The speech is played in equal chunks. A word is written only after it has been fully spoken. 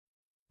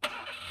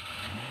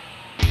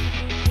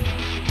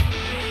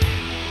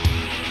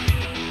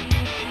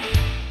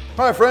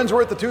Hi friends,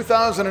 we're at the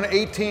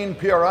 2018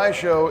 PRI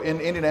Show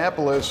in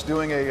Indianapolis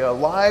doing a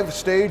live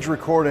stage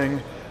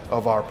recording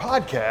of our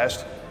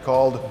podcast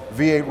called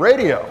V8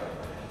 Radio.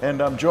 And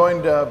I'm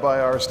joined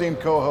by our esteemed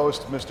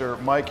co-host, Mr.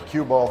 Mike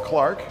Cue-Ball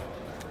Clarke.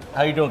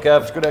 How you doing,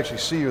 Kev? It's good to actually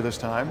see you this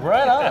time.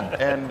 Right on.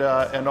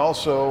 And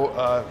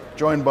also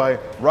joined by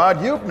Rod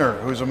Euchner,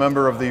 who's a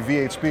member of the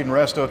V8 Speed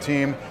Resto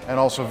team and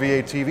also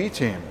V8 TV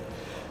team.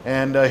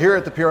 And here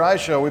at the PRI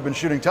Show, we've been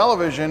shooting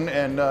television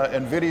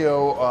and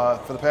video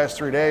for the past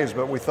 3 days,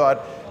 but we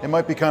thought it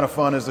might be kind of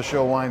fun as the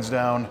show winds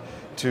down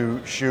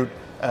to shoot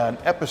an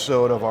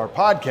episode of our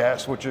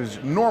podcast, which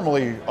is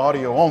normally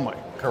audio only.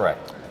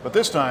 Correct. But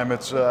this time,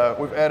 it's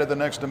we've added the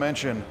next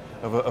dimension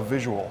of a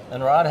visual.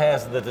 And Rod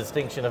has the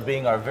distinction of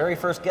being our very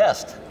first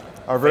guest.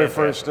 Our very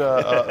first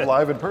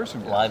live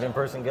in-person guest. Live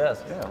in-person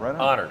guest. Yeah, right on.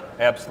 Honored,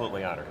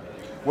 absolutely honored.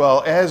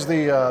 Well, as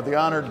the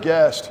honored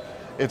guest,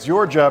 it's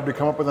your job to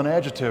come up with an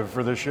adjective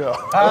for this show.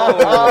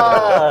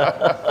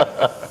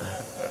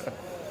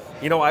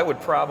 You know, I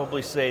would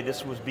probably say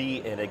this would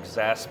be an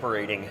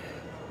exasperating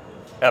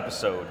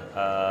episode.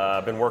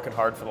 I've been working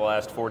hard for the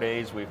last 4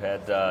 days. We've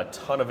had a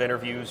ton of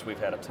interviews. We've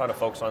had a ton of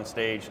folks on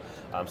stage,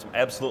 some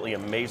absolutely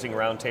amazing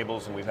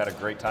roundtables, and we've had a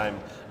great time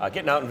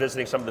getting out and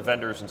visiting some of the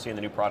vendors and seeing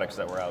the new products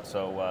that were out.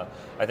 So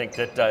I think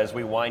that as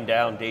we wind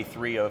down day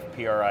 3 of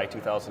PRI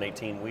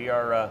 2018,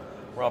 we're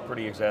all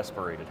pretty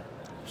exasperated.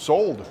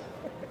 Sold.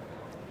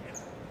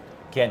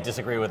 Can't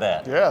disagree with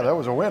that. Yeah, that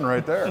was a win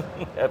right there.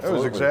 It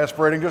was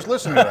exasperating just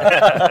listening to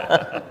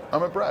that.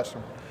 I'm impressed.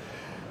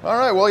 All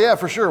right, well, yeah,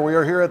 for sure. We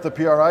are here at the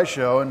PRI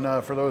Show,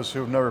 and for those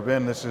who've never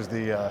been, this is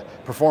the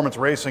performance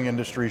racing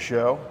industry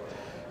show.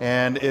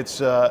 And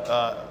it's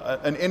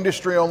an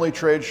industry-only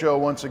trade show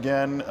once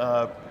again.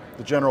 The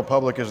general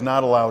public is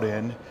not allowed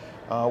in,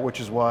 which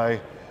is why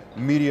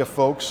media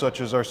folks such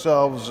as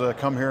ourselves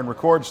come here and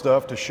record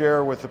stuff to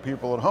share with the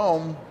people at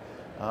home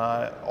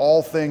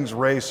all things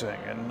racing.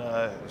 And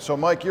so,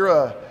 Mike,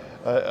 you're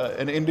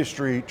an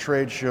industry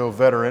trade show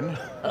veteran.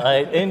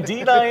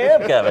 Indeed I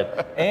am, Kevin.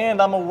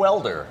 And I'm a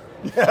welder.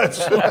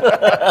 Yes.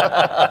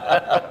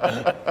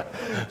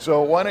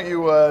 So why don't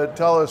you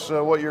tell us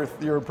what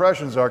your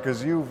impressions are,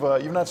 because you've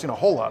not seen a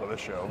whole lot of this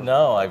show.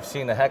 No, I've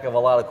seen a heck of a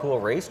lot of cool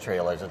race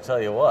trailers, I'll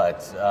tell you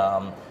what.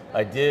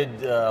 I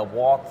did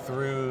walk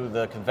through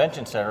the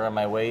convention center on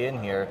my way in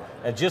here,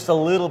 and just a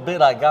little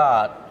bit I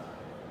got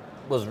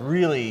was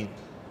really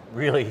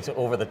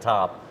over the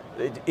top.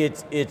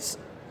 It's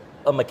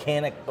a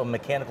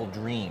mechanical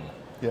dream.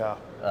 Yeah.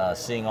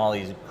 Seeing all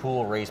these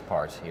cool race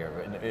parts here,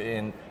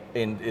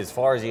 and as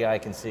far as the eye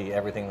can see,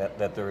 everything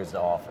that there is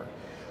to offer.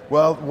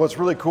 Well, what's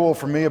really cool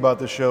for me about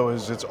this show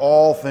is it's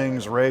all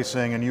things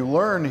racing, and you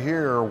learn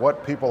here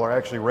what people are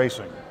actually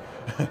racing.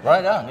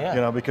 Right on, yeah.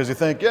 You know, because you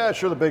think, yeah,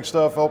 sure, the big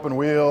stuff, open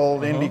wheel,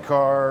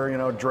 IndyCar, you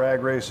know,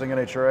 drag racing,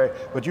 NHRA,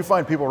 but you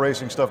find people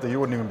racing stuff that you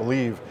wouldn't even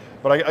believe.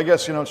 But I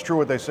guess, you know, it's true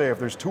what they say. If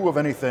there's two of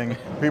anything,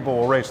 people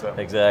will race them.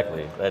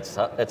 Exactly. That's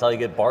how you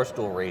get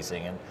barstool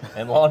racing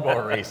and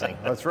lawnmower racing.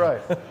 That's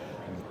right.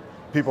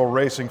 People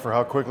racing for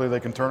how quickly they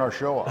can turn our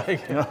show off.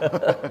 You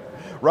know?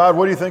 Rod,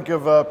 what do you think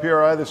of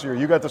PRI this year?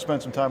 You got to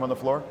spend some time on the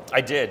floor?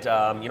 I did.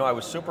 You know, I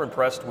was super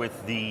impressed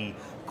with the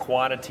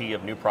quantity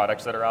of new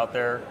products that are out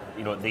there.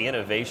 You know, the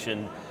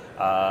innovation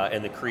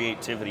and the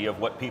creativity of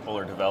what people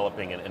are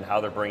developing and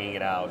how they're bringing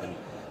it out. And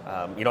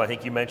you know, I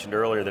think you mentioned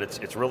earlier that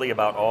it's really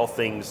about all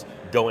things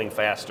going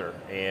faster,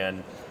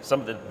 and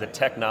some of the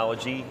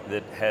technology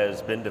that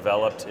has been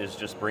developed is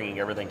just bringing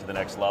everything to the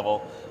next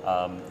level.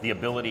 The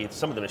ability,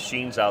 some of the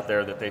machines out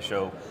there that they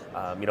show,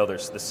 you know,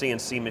 there's the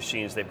CNC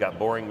machines, they've got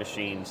boring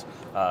machines,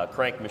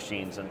 crank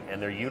machines,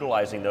 and they're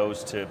utilizing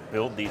those to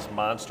build these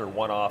monster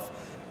one-off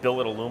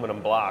billet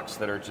aluminum blocks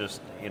that are just,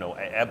 you know,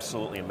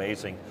 absolutely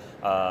amazing.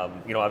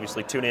 You know,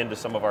 obviously tune in to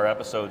some of our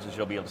episodes as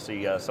you'll be able to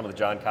see some of the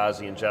John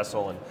Kazi and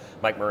Jessel and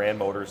Mike Moran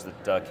motors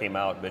that came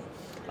out. But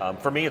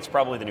for me, it's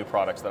probably the new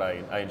products that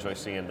I enjoy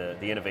seeing,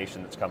 the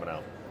innovation that's coming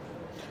out.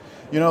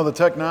 You know, the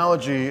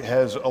technology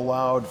has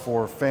allowed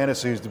for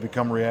fantasies to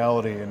become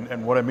reality.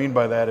 And what I mean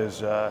by that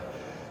is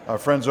our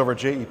friends over at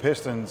JE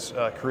Pistons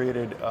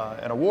created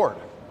an award.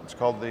 It's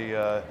called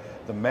the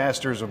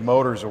Masters of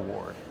Motors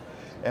Award.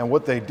 And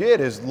what they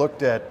did is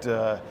looked at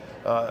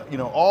you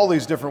know, all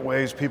these different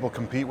ways people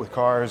compete with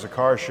cars, the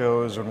car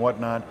shows and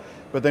whatnot,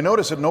 but they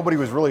noticed that nobody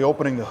was really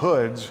opening the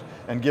hoods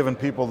and giving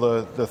people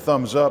the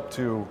thumbs up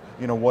to,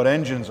 you know, what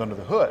engine's under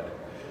the hood.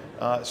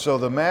 So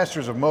the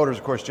Masters of Motors,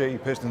 of course, JE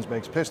Pistons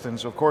makes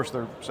pistons, so of course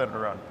they're centered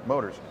around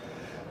motors.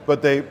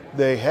 But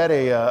they had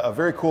a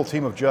very cool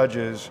team of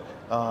judges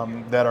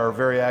that are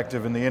very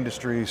active in the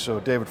industry. So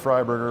David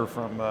Freiberger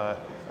from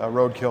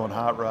Roadkill and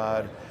Hot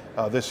Rod.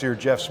 This year,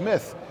 Jeff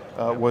Smith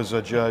was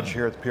a judge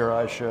here at the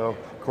PRI Show.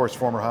 Of course,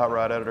 former Hot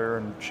Rod editor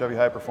and Chevy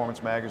High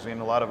Performance magazine,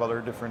 a lot of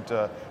other different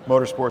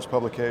motorsports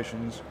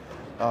publications.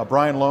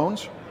 Brian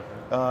Loans,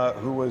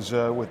 who was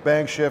with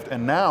Bankshift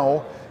and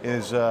now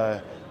is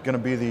going to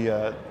be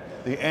the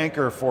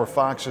anchor for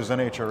Fox's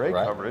NHRA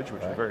coverage,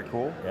 which is very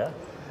cool. Yeah.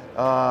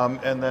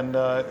 And then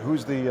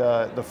who's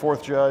the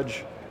fourth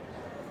judge?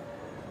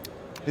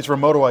 He's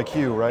from Moto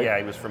IQ, right? Yeah,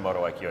 he was from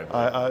Moto IQ.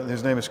 I believe.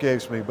 His name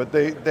escapes me, but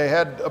they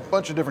had a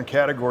bunch of different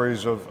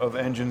categories of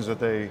engines that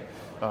they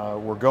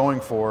were going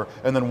for,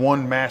 and then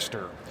one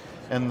master.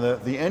 And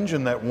the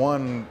engine that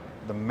won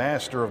the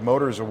Master of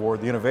Motors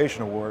Award, the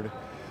Innovation Award,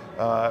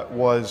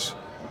 was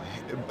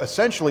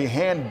essentially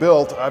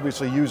hand-built,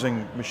 obviously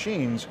using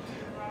machines,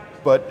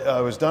 but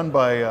it was done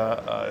by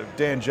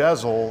Dan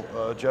Jezel,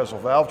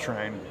 Jezel Valve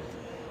Train.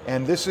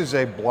 And this is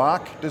a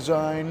block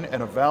design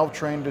and a valve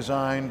train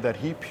design that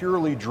he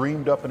purely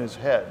dreamed up in his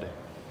head.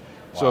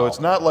 Wow. So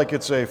it's not like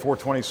it's a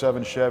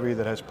 427 Chevy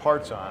that has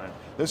parts on it.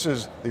 This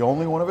is the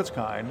only one of its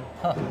kind,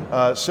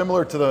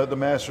 similar to the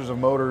Masters of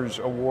Motors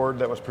Award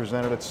that was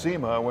presented at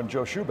SEMA when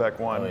Joe Schubeck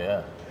won. Oh,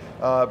 yeah.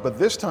 But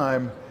this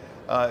time,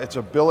 it's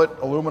a billet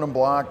aluminum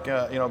block,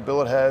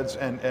 billet heads,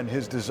 and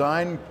his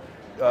design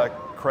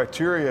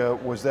criteria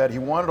was that he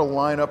wanted to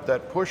line up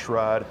that push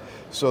rod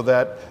so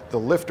that the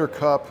lifter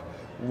cup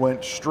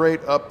went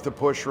straight up the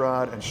push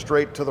rod and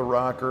straight to the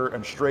rocker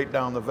and straight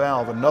down the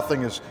valve, and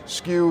nothing is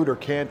skewed or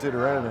canted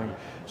or anything.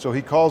 So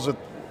he calls it,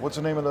 what's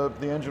the name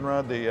of the engine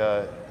rod?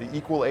 The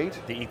Equal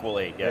 8? The Equal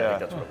 8, yeah, I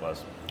think that's what it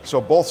was.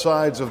 So both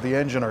sides of the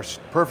engine are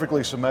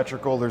perfectly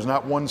symmetrical. There's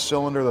not one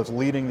cylinder that's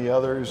leading the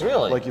others.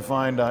 Really? Like you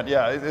find on,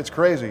 it's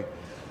crazy.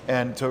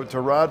 And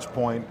to Rod's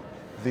point,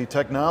 the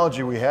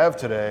technology we have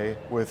today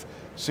with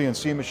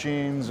CNC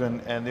machines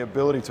and the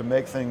ability to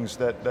make things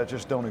that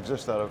just don't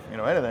exist out of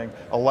anything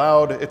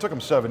it took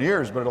him 7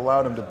 years, but it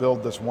allowed him to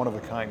build this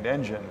one-of-a-kind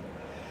engine.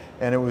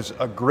 And it was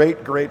a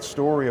great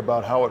story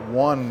about how it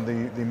won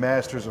the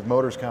Masters of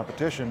Motors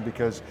competition,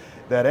 because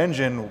that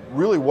engine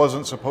really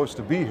wasn't supposed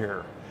to be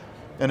here.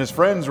 And his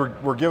friends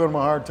were giving him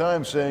a hard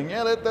time, saying,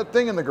 yeah, that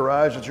thing in the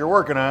garage that you're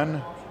working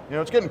on,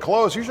 it's getting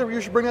close. You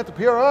should bring that to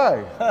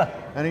PRI.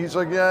 And he's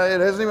like, yeah,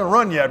 it hasn't even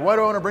run yet. Why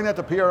do I want to bring that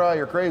to PRI?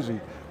 You're crazy.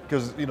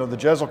 Because the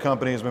Jezel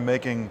company has been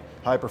making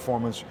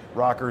high-performance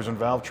rockers and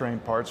valve train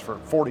parts for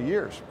 40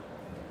 years.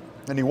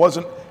 And he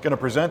wasn't going to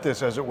present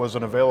this as it was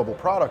an available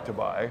product to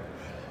buy.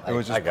 It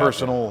was his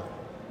personal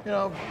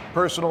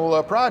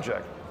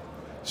project.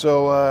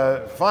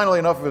 So finally,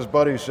 enough of his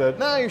buddies said,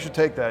 nah, you should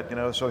take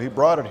that. So he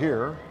brought it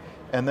here.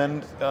 And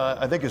then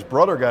I think his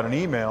brother got an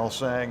email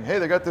saying, hey,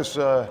 they got this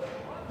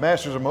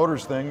Masters of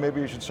Motors thing,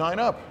 maybe you should sign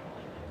up.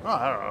 Oh,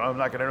 I don't know, I'm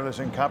not going to enter this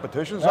in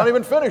competition, it's not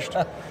even finished.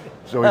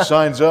 So he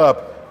signs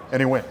up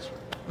and he wins.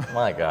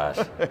 My gosh.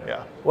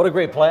 Yeah. What a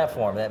great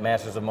platform that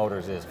Masters of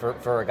Motors is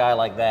for a guy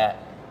like that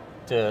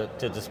to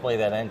display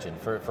that engine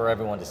for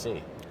everyone to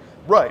see.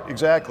 Right,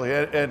 exactly.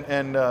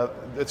 And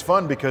it's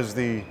fun because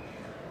the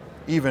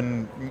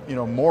even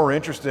more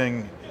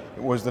interesting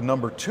was the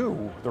number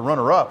 2, the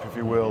runner-up, if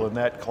you will, in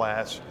that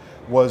class,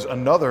 was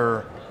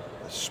another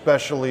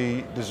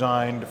specially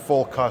designed,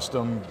 full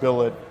custom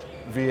billet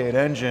V8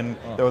 engine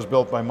that was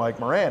built by Mike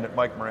Moran at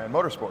Mike Moran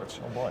Motorsports.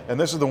 Oh boy. And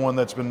this is the one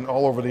that's been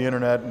all over the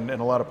internet and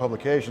a lot of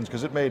publications,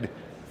 because it made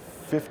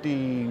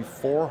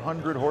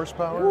 5,400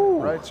 horsepower,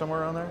 right,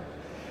 somewhere around there.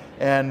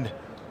 And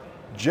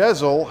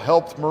Jezel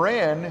helped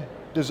Moran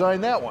design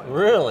that one.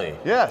 Really?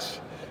 Yes.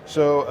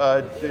 So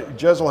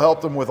Jezel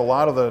helped him with a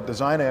lot of the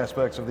design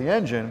aspects of the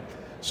engine.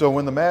 So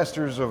when the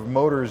Masters of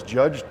Motors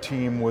judge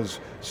team was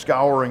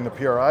scouring the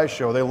PRI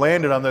show, they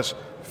landed on this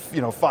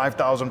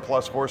 5,000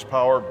 plus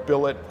horsepower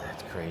billet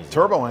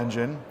turbo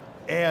engine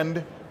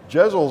and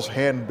Jezel's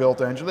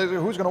hand-built engine. They said,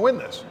 who's going to win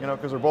this?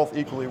 Because they're both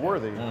equally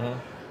worthy.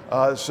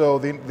 Mm-hmm. So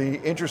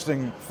the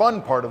interesting,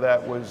 fun part of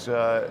that was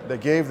they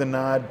gave the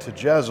nod to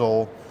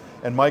Jezel,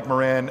 and Mike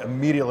Moran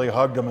immediately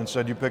hugged him and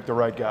said, you picked the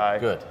right guy.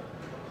 Good.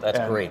 That's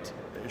great.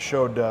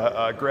 Showed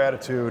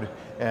gratitude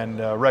and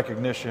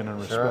recognition and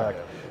respect.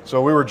 Sure.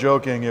 So we were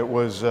joking, it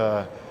was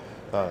the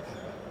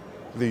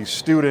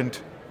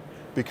student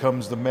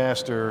becomes the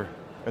master,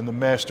 and the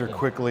master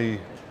quickly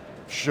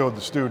showed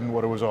the student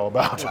what it was all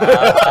about.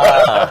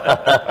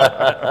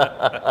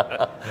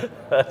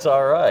 That's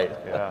all right.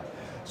 Yeah.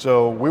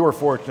 So we were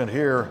fortunate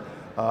here.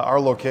 Our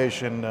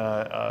location,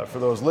 for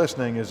those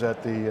listening, is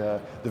at the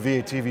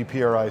V8 TV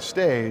PRI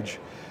stage.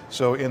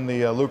 So in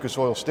the Lucas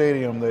Oil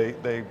Stadium,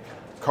 they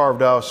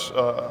carved out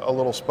a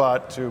little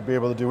spot to be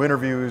able to do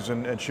interviews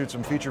and shoot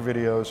some feature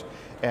videos,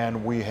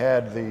 and we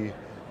had the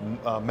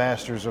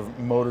Masters of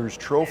Motors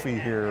trophy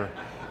here,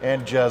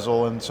 and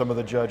Jezel and some of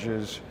the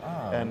judges,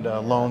 and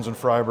Loans and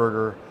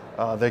Freiberger.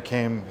 They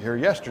came here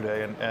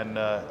yesterday and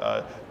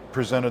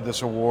presented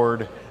this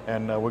award,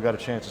 and we got a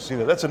chance to see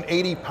that. That's an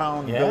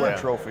 80-pound billet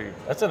trophy.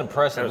 That's an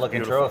impressive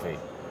looking trophy.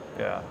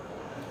 Yeah.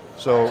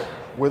 So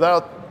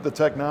without the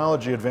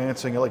technology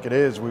advancing like it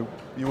is,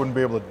 you wouldn't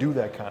be able to do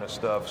that kind of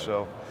stuff.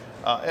 So,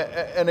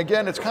 and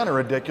again, it's kind of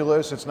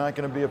ridiculous. It's not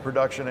going to be a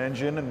production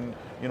engine, and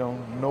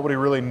nobody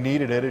really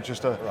needed it. It's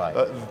just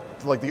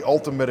like the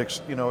ultimate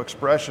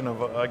expression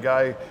of a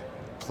guy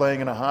playing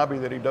in a hobby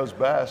that he does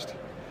best.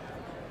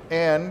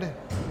 And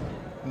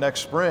next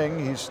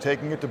spring, he's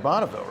taking it to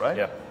Bonneville, right?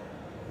 Yeah.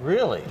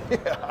 Really?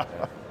 Yeah.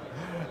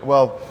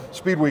 Well,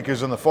 Speed Week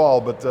is in the fall,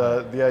 but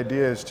the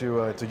idea is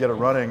to get it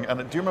running. And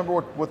do you remember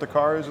what the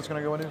car is it's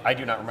going to go into? I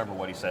do not remember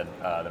what he said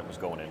that it was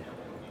going in.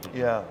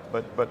 Yeah,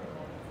 but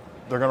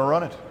they're going to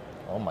run it.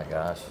 Oh my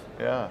gosh.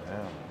 Yeah.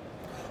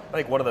 I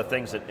think one of the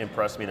things that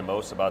impressed me the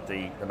most about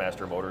the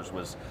Master Motors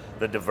was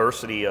the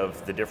diversity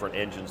of the different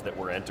engines that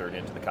were entered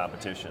into the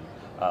competition.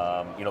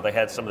 They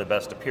had some of the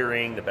best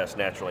appearing, the best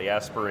naturally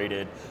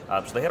aspirated,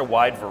 so they had a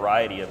wide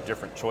variety of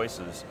different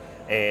choices.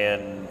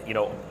 And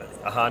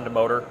a Honda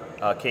motor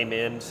came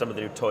in, some of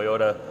the new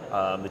Toyota,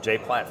 the J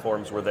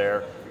platforms were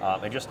there,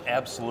 and just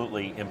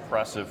absolutely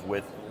impressive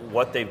with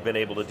what they've been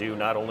able to do,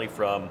 not only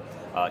from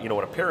an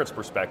appearance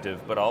perspective,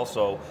 but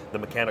also the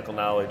mechanical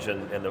knowledge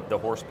and the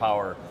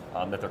horsepower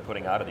that they're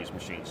putting out of these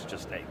machines.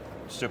 Just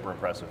super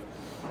impressive.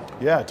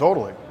 Yeah,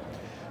 totally.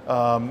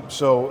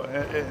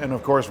 And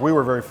of course, we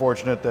were very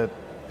fortunate that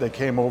they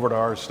came over to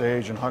our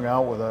stage and hung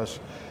out with us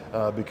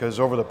because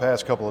over the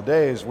past couple of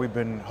days, we've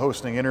been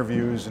hosting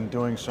interviews and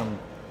doing some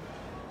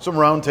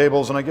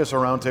roundtables, and I guess a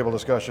roundtable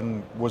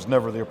discussion was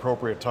never the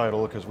appropriate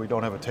title because we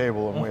don't have a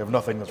table and we have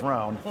nothing that's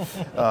round.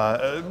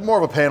 More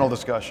of a panel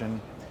discussion.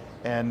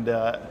 And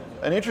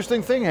an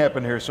interesting thing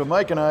happened here. So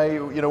Mike and I,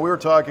 we were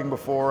talking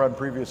before on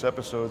previous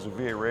episodes of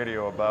V8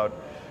 Radio about,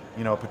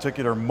 a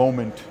particular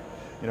moment,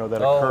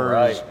 that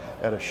occurs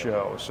at a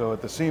show. So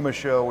at the SEMA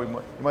show,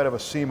 you might have a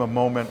SEMA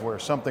moment where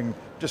something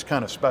just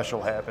kind of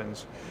special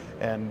happens.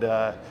 And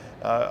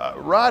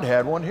Rod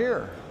had one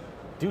here.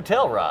 Do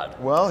tell,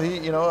 Rod. Well,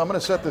 I'm going to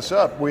set this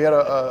up. We had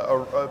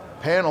a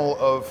panel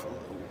of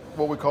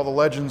what we call the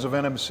Legends of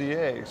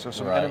NMCA. So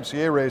some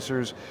NMCA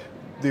racers,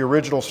 the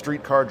original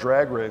streetcar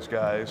drag race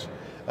guys,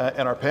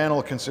 and our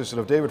panel consisted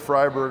of David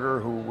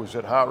Freiberger, who was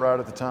at Hot Rod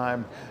at the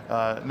time,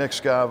 Nick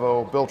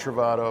Scavo, Bill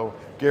Travato,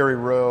 Gary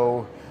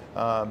Rowe,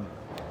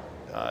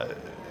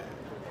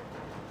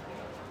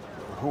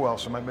 who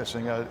else am I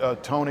missing?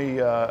 Tony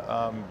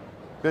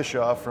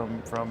Bischoff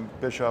from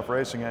Bischoff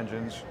Racing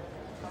Engines.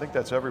 I think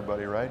that's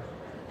everybody, right?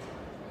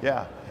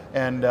 Yeah.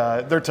 And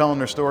they're telling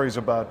their stories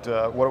about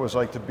what it was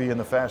like to be in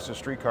the fastest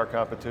streetcar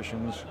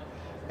competitions.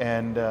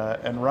 And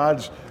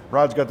Rod's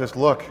got this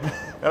look,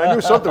 and I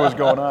knew something was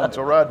going on.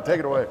 So Rod, take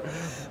it away.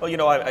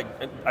 Well,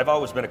 I've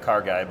always been a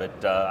car guy,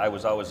 but I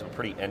was always a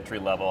pretty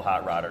entry-level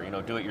hot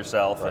rodder. Do it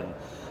yourself. Right.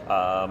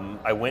 And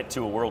I went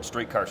to a World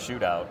Streetcar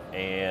Shootout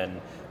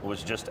and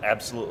was just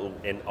absolutely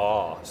in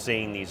awe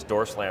seeing these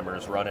door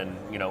slammers running,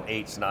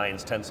 8s,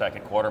 9s,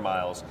 10-second quarter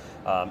miles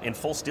in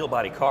full steel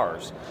body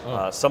cars.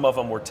 Some of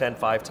them were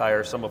 10.5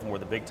 tires, some of them were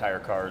the big tire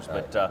cars,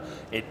 but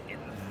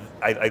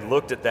I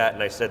looked at that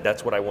and I said,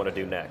 that's what I want to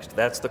do next.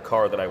 That's the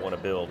car that I want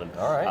to build. And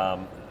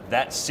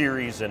that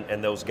series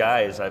and those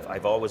guys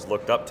I've always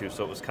looked up to.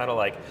 So it was kind of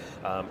like,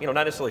 not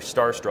necessarily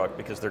starstruck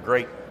because they're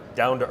great,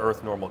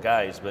 down-to-earth, normal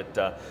guys,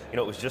 but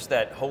it was just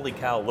that, holy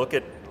cow, look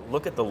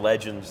at the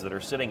legends that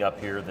are sitting up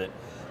here that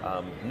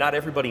not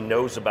everybody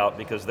knows about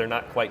because they're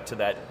not quite to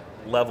that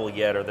level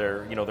yet, or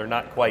they're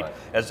not quite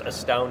as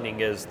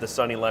astounding as the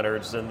Sonny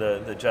Leonards and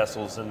the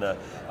Jessels and the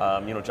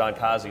John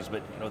Cazzi's,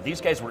 but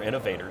these guys were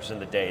innovators in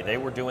the day. They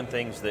were doing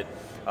things that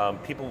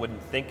people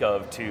wouldn't think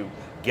of to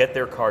get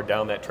their car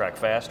down that track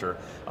faster,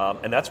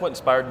 and that's what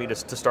inspired me to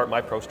start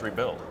my Pro Street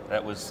build.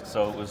 It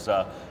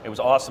was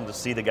awesome to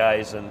see the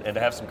guys and to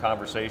have some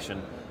conversation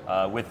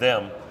with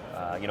them.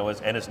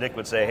 As Nick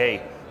would say,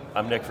 hey,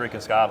 I'm Nick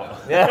freaking Scavo.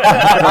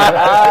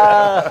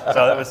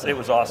 So it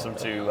was awesome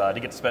to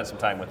get to spend some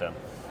time with them.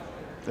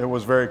 It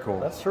was very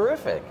cool. That's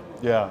terrific.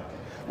 Yeah.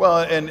 Well,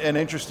 and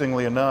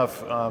interestingly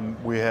enough,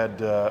 we had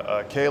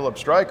Caleb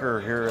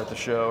Stryker here at the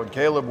show, and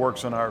Caleb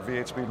works in our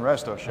V8 Speed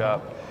Resto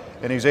Shop,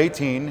 and he's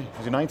 18.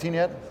 Is he 19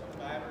 yet?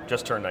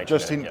 Just turned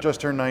 19. Just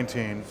turned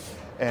 19.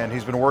 And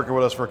he's been working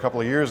with us for a couple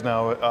of years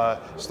now.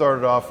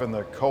 Started off in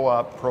the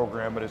co-op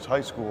program at his high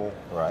school.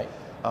 Right.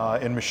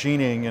 In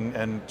machining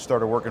and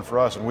started working for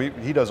us. And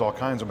he does all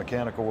kinds of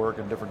mechanical work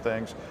and different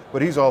things.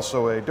 But he's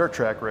also a dirt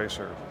track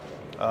racer.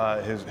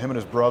 Him and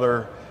his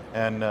brother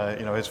and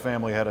his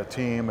family had a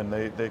team and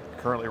they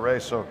currently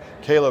race. So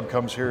Caleb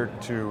comes here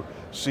to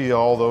see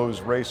all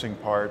those racing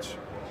parts.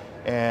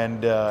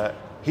 And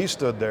he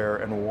stood there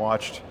and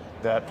watched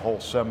that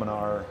whole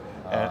seminar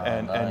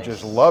and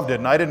just loved it.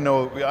 And I didn't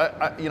know,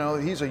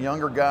 he's a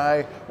younger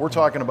guy. We're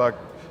talking about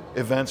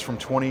events from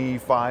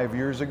 25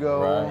 years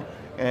ago. Right.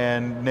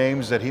 and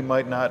names that he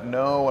might not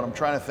know. And I'm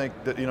trying to think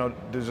that,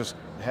 does this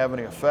have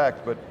any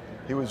effect? But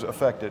he was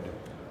affected.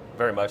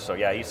 Very much so.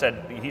 Yeah, he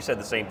said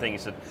the same thing. He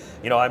said,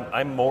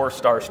 I'm more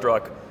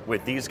starstruck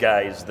with these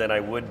guys than I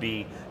would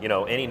be,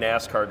 any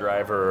NASCAR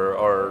driver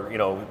or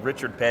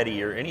Richard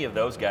Petty or any of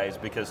those guys,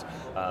 because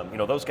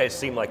those guys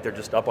seem like they're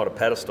just up on a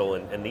pedestal,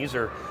 and these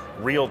are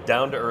real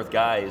down to earth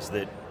guys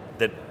that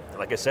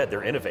like I said,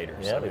 they're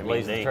innovators. Yeah, they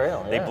blaze the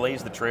trail. They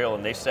blaze the trail,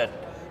 and they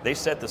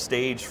set the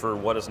stage for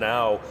what is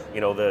now,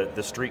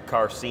 the street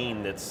car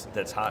scene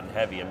that's hot and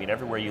heavy. I mean,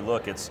 everywhere you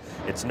look, it's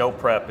no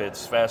prep,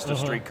 it's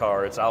fastest street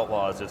car, it's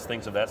outlaws, it's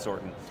things of that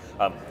sort. And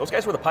those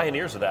guys were the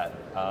pioneers of that,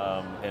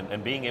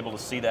 and being able to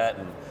see that,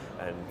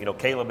 and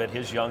Caleb at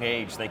his young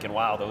age thinking,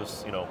 wow,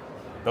 those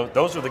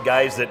are the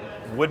guys that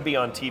would be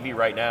on TV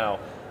right now.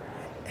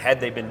 had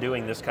they been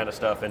doing this kind of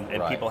stuff and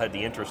Right. people had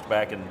the interest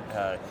back in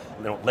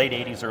late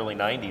 80s, early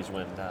 90s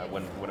when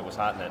it was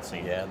hot in that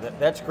scene. Yeah,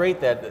 that's great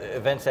that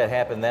events that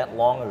happened that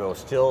long ago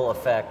still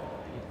affect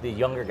the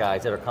younger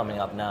guys that are coming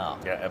up now.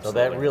 Yeah, So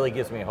absolutely. that really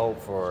gives me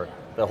hope for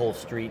the whole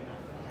street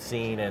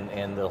scene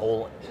and the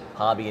whole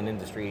hobby and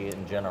industry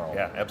in general.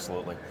 Yeah,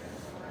 absolutely.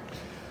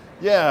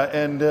 Yeah,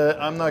 and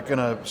I'm not going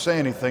to say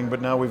anything,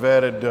 but now we've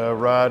added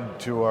Rod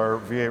to our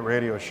V8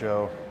 radio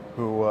show,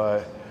 who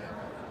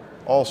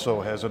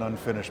also has an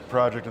unfinished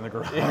project in the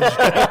garage.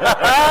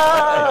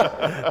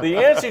 The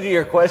answer to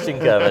your question,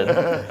 Kevin,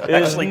 is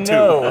Actually,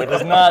 no, it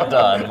is not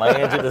done. My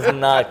answer is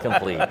not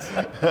complete.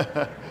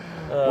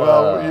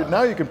 Well,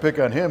 now you can pick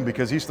on him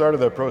because he started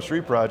that Pro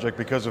Street project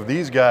because of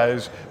these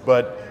guys,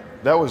 but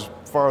that was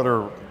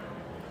farther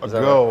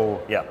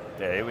ago. Yeah,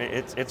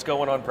 it's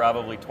going on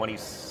probably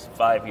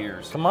 25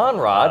 years. Come on,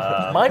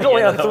 Rod. Mine's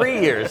only on 3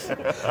 years.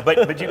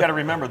 But you got to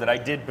remember that I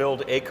did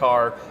build a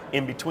car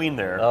in between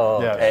there,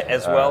 Oh, Yes.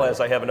 as well as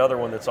I have another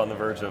one that's on the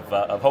verge of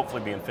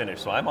hopefully being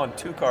finished. So I'm on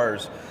 2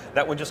 cars.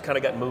 That one just kind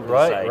of got moved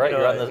Right, aside. right. You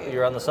know,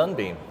 You're on the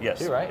Sunbeam. Yes.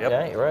 Too, right? Yep.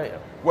 Yeah, you're right.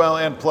 Well,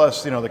 and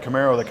plus, the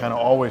Camaro that kind of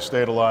always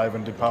stayed alive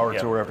and did power Yeah.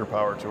 tour after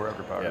power tour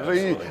after power Yeah, tour.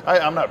 absolutely.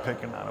 I'm not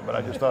picking on him, but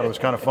I just thought it was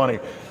kind of funny.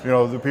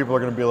 The people are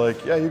going to be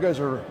like, yeah, you guys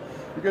are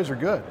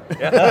good. You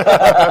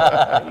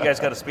guys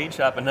got a speed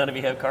shop and none of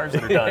you have cars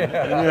that are done.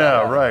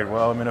 Yeah, right.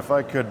 Well, I mean, if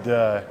I had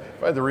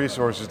the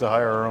resources to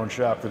hire our own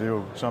shop to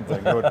do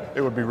something,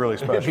 it would be really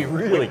special. It'd be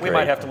really We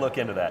might have to look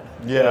into that.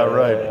 Yeah,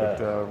 right.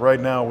 But right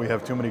now we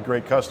have too many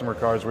great customer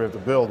cars we have to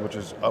build, which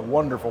is a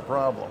wonderful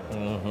problem.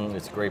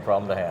 It's a great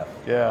problem to have.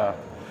 Yeah.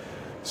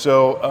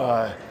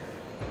 So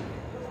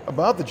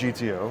about the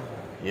GTO.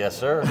 Yes,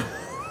 sir.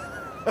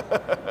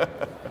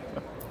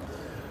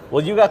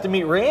 Well, you got to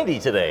meet Randy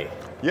today.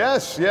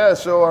 Yes, yeah.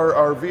 So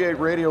our V8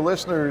 radio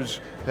listeners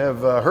have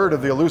heard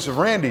of the elusive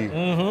Randy,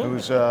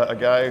 who's a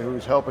guy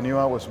who's helping you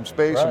out with some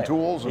space and Right.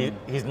 tools, and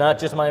He's not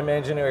just my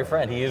imaginary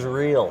friend. He is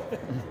real.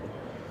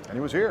 he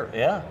was here.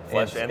 Yeah.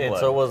 Flesh and blood.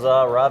 so was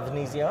Rod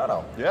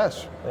Veneziano.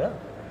 Yes, Yeah.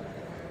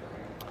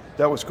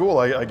 that was cool.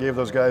 I gave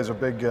those guys a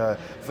big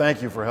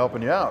thank you for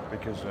helping you out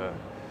because,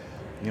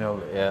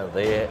 Yeah,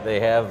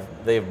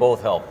 they've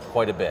both helped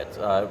quite a bit.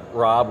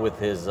 Rob with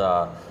his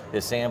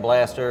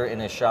sandblaster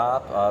in his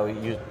shop,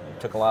 you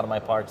took a lot of my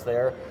parts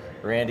there.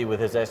 Randy with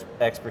his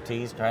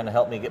expertise, trying to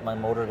help me get my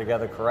motor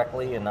together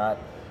correctly and not,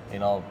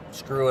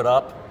 screw it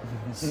up.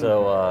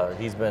 So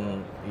he's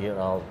been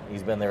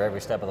there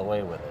every step of the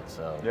way with it.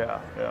 So yeah.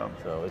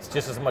 So it's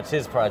just as much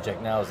his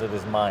project now as it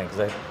is mine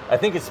because I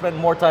think it's spent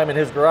more time in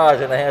his garage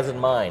than it has in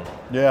mine.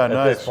 Yeah, at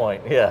nice. this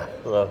point. Yeah.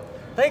 So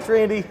thanks,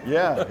 Randy.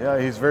 Yeah,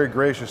 he's very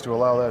gracious to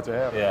allow that to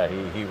happen. Yeah,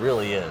 he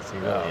really is. He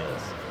really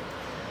is.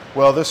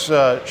 Well, this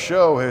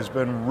show has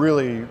been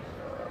really,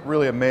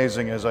 really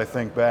amazing as I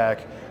think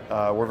back.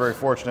 We're very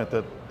fortunate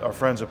that our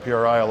friends at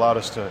PRI allowed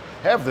us to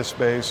have this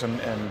space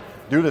and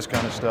do this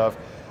kind of stuff.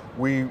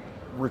 We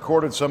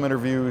recorded some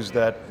interviews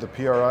that the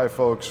PRI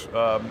folks,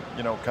 kind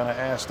of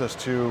asked us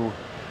to,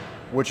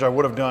 which I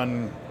would have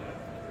done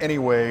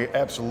anyway,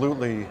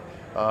 absolutely.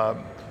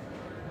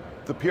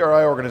 The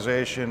PRI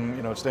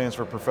organization, it stands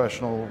for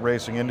Professional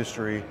Racing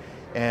Industry,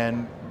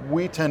 and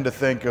we tend to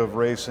think of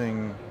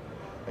racing,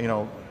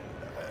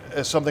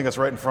 as something that's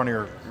right in front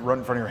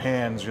of your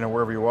hands,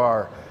 wherever you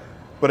are.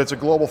 But it's a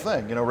global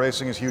thing.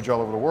 Racing is huge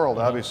all over the world,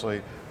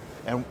 obviously,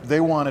 and they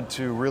wanted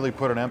to really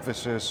put an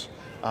emphasis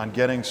on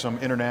getting some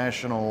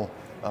international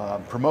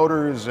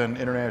promoters and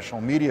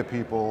international media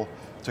people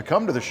to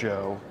come to the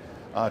show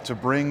to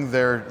bring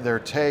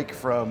their take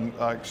from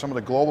some of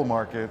the global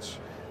markets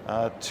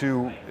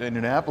to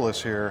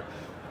Indianapolis here,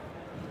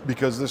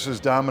 because this is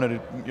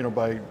dominated,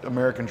 by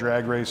American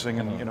drag racing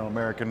and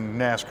American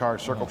NASCAR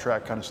circle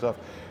track kind of stuff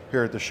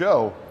here at the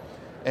show.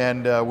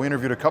 And we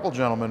interviewed a couple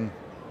gentlemen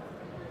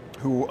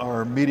who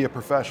are media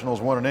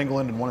professionals, one in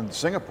England and one in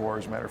Singapore,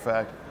 as a matter of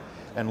fact,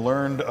 and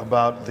learned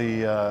about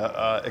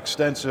the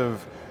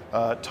extensive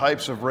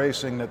types of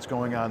racing that's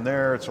going on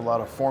there. It's a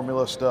lot of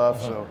formula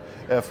stuff, so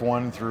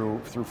F1 through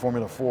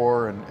Formula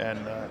 4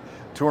 and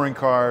touring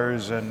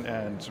cars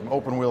and some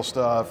open wheel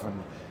stuff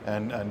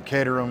and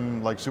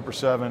Caterham like Super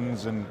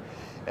 7s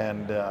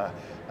and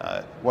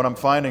what I'm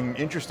finding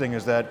interesting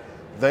is that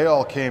they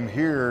all came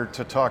here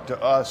to talk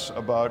to us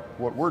about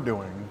what we're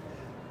doing,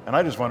 and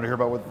I just wanted to hear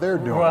about what they're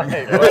doing.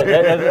 Right.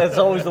 That's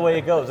always the way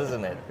it goes,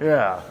 isn't it?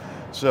 Yeah.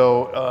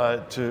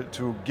 So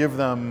to give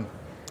them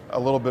a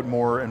little bit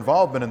more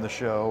involvement in the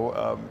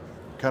show,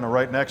 kind of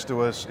right next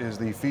to us is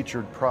the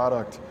featured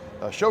product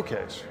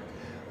showcase,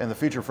 and the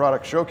featured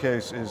product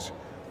showcase is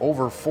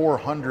over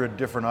 400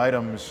 different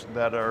items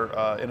that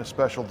are in a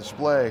special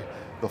display,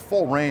 the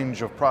full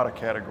range of product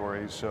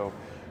categories. So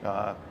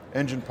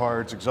engine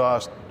parts,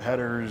 exhaust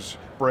headers,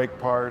 brake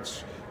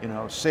parts,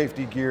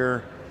 safety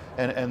gear,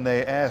 and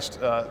they asked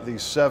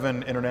these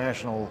 7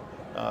 international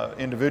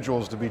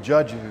individuals to be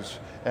judges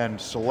and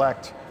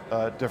select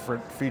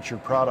different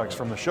featured products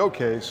from the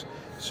showcase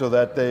so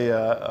that they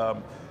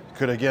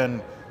could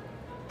again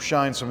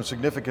shine some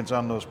significance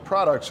on those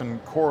products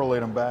and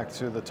correlate them back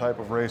to the type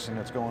of racing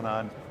that's going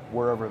on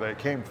wherever they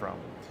came from.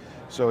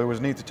 So it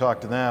was neat to talk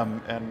to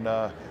them, and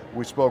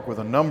we spoke with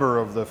a number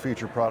of the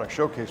feature product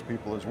showcase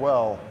people as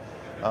well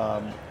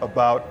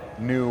about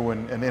new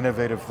and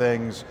innovative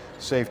things,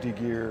 safety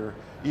gear,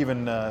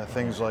 even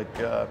things like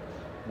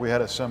we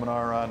had a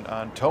seminar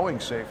on towing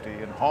safety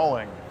and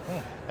hauling.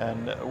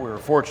 And we were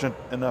fortunate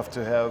enough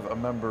to have a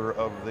member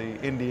of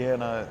the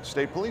Indiana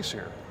State Police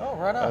here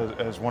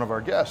as one of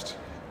our guests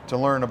to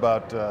learn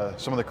about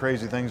some of the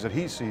crazy things that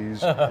he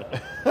sees.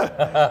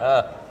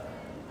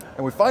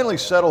 And we finally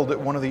settled at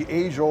one of the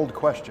age-old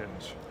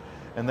questions,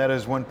 and that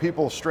is when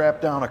people strap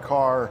down a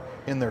car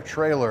in their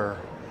trailer,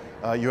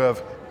 you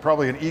have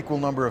probably an equal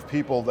number of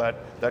people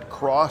that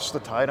cross the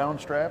tie-down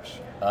straps.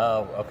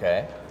 Oh,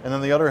 okay. And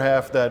then the other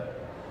half that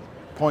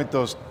point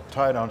those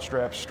tie-down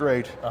straps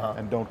straight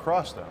and don't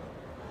cross them.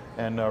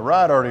 And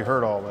Rod already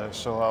heard all this,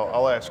 so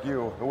I'll ask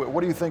you,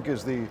 what do you think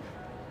is the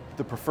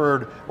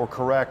preferred or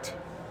correct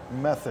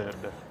method?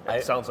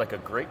 That sounds like a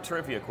great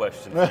trivia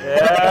question.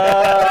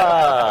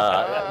 Yeah.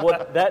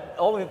 Well, that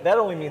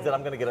only means that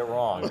I'm going to get it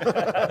wrong.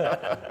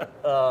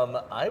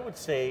 I would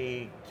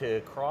say to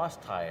cross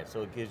tie it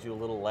so it gives you a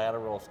little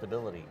lateral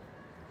stability.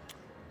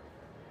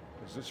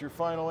 Is this your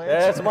final answer?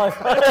 That's my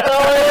final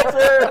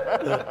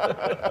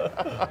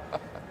answer.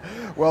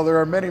 Well, there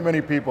are many,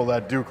 many people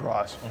that do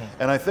cross,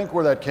 and I think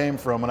where that came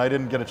from, and I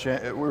didn't get a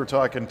chance. We were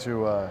talking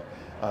to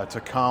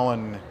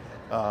Colin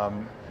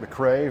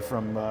McRae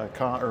from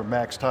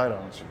Max Tie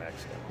Downs.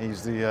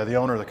 He's the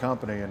owner of the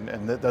company,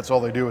 and that's all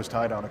they do is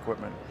tie down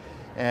equipment.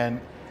 And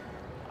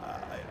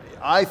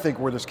I think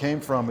where this came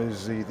from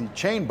is the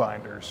chain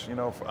binders,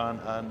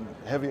 on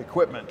heavy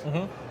equipment,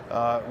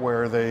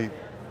 where they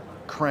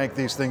crank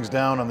these things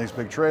down on these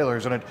big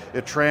trailers, and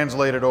it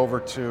translated over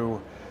to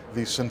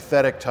the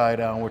synthetic tie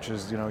down, which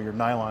is your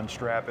nylon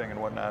strapping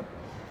and whatnot.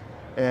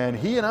 And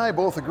he and I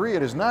both agree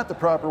it is not the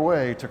proper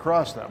way to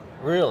cross them.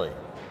 Really?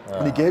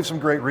 And he gave some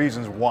great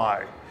reasons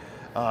why.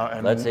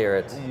 And let's hear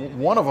it.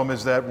 One of them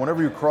is that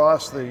whenever you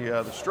cross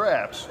the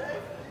straps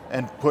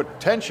and put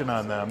tension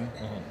on them,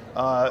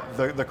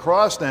 the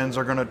crossed ends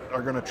are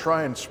gonna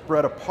try and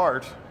spread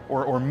apart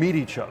or meet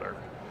each other,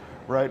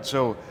 right?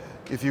 So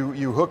if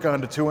you hook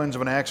onto two ends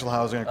of an axle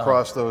housing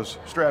across those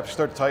straps, you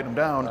start to tighten them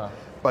down.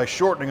 By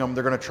shortening them,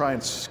 they're going to try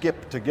and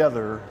skip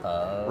together,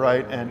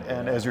 right?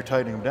 And as you're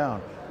tightening them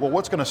down, well,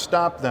 what's going to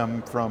stop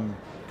them from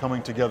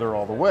coming together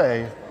all the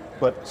way?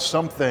 But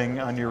something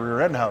on your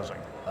rear end housing.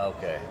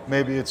 Okay.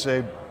 Maybe it's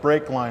a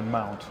brake line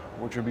mount,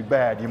 which would be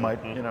bad. You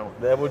might,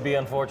 That would be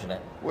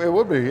unfortunate. It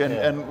would be,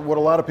 and what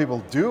a lot of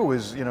people do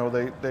is,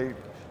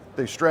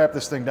 they strap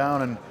this thing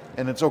down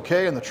and it's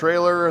okay in the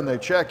trailer and they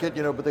check it,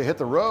 but they hit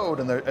the road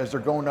and as they're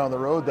going down the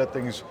road, that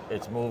thing's...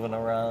 It's moving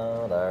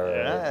around, all right.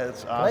 Yeah,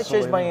 it's Can I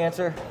change my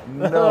answer?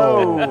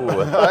 No.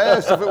 I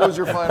asked if it was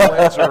your final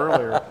answer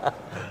earlier.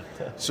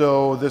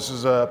 So this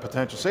is a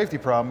potential safety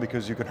problem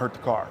because you can hurt the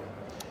car.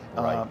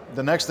 Right.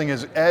 The next thing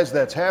is, as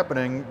that's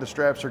happening, the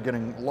straps are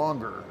getting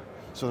longer,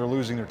 so they're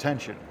losing their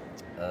tension.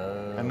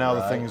 And now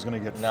the thing is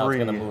going to get now free.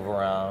 Now it's going to move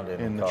around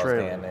and cause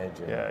damage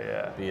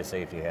and be a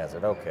safety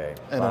hazard. Okay,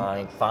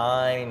 and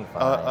fine.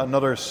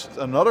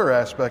 Another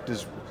aspect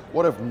is,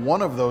 what if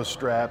one of those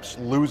straps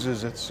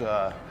loses its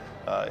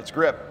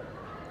grip?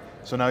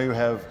 So now you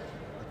have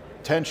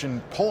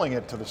tension pulling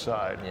it to the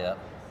side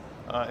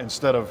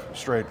instead of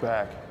straight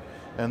back.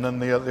 And then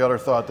the other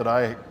thought that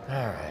I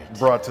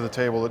brought to the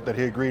table that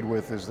he agreed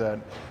with is that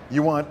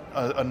you want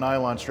a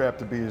nylon strap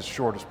to be as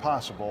short as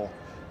possible,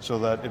 so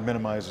that it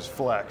minimizes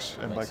flex,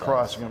 and by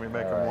crossing them, you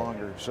make them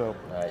longer. So,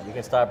 all right, you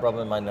can stop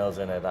rubbing my nose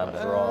in it. I'm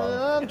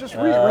wrong. I'm just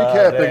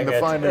recapping the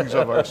findings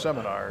of our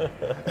seminar.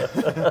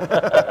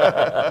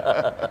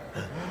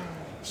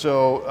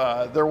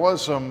 So there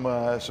was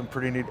some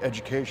pretty neat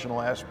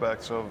educational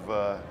aspects of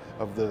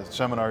the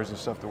seminars and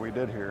stuff that we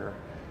did here,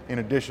 in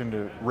addition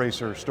to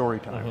racer story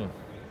time.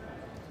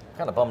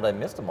 Kind of bummed I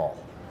missed them all.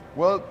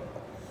 Well,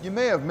 you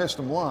may have missed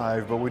them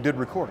live, but we did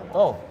record them.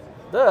 Oh,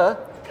 duh.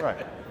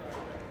 Right.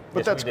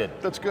 But yes, we did.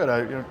 That's good.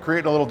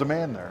 Creating a little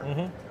demand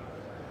there.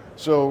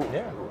 So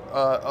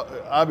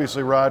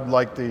obviously, Rod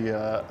liked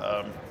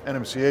the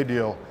NMCA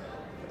deal.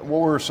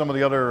 What were some of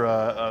the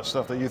other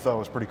stuff that you thought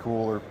was pretty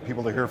cool, or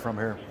people to hear from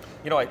here?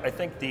 I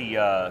think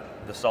the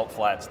Salt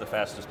Flats, the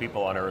fastest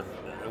people on Earth,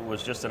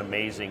 was just an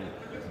amazing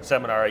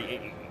seminar.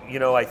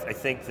 I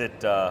think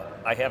that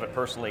I haven't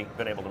personally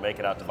been able to make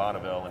it out to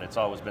Bonneville, and it's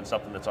always been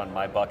something that's on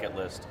my bucket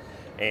list.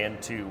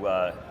 And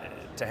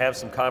to have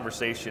some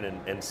conversation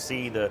and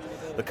see the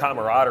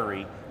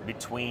camaraderie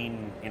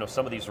between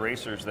some of these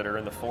racers that are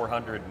in the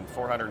 400 and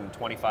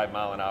 425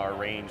 mile an hour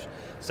range,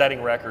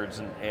 setting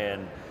records,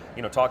 and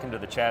talking to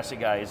the chassis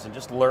guys and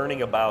just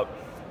learning about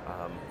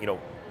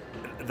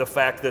the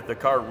fact that the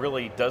car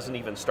really doesn't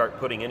even start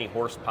putting any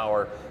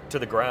horsepower to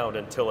the ground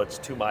until it's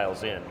 2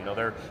 miles in. You know,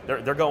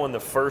 they're going the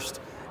first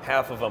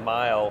half of a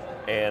mile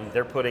and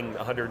they're putting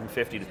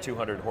 150 to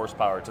 200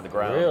 horsepower to the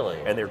ground. Really?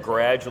 And they're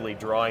gradually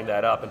drawing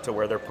that up until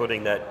where they're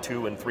putting that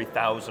 2,000 and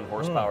 3,000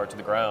 horsepower to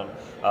the ground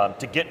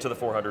to get to the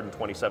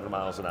 427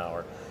 miles an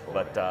hour.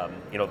 But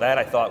you know, that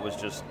I thought was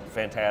just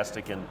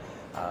fantastic. And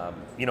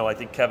you know, I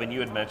think Kevin, you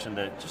had mentioned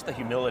that just the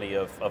humility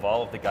of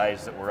all of the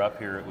guys that were up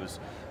here. It was,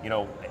 you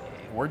know,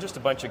 we're just a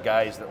bunch of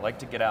guys that like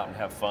to get out and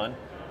have fun,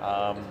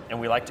 and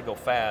we like to go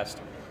fast,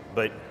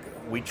 but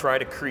we try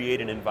to create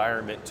an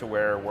environment to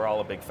where we're all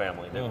a big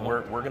family. That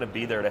we're going to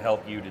be there to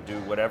help you to do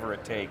whatever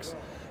it takes,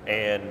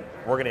 and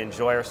we're going to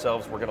enjoy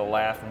ourselves, we're going to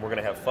laugh, and we're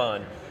going to have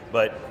fun.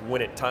 But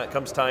when it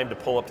comes time to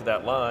pull up to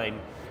that line,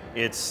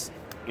 it's,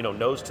 you know,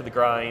 nose to the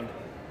grind,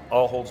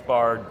 all holds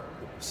barred,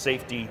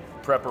 safety,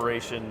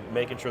 preparation,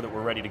 making sure that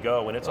we're ready to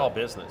go, and it's all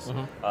business.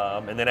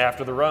 And then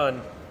after the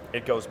run,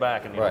 it goes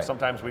back, and you know,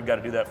 sometimes we've got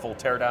to do that full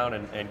tear down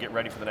and get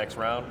ready for the next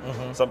round.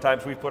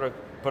 Sometimes we put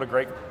a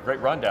great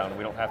run down and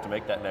we don't have to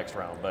make that next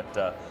round.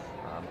 But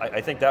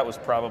I think that was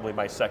probably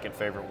my second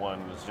favorite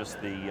one, was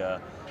just the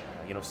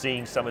you know,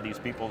 seeing some of these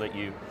people that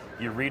you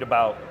read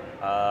about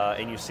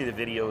and you see the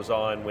videos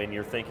on when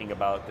you're thinking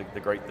about the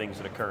great things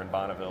that occur in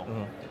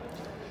Bonneville.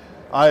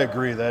 I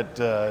agree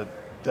that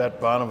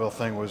that Bonneville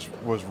thing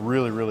was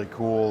really, really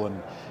cool,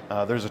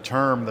 and there's a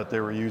term that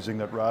they were using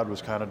that Rod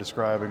was kind of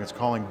describing. It's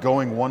calling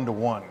going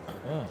 1-to-1.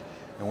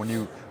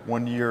 And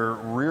when your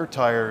rear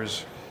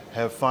tires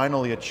have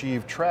finally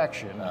achieved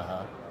traction,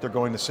 they're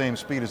going the same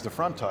speed as the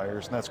front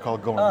tires, and that's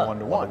called going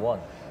 1-to-1.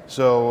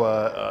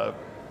 So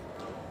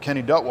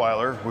Kenny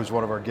Duttweiler, who's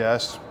one of our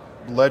guests,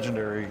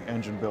 legendary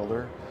engine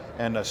builder,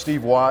 and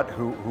Steve Watt,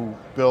 who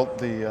built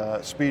the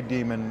Speed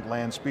Demon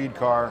land speed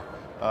car,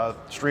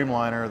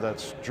 streamliner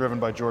that's driven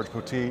by George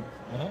Poteet,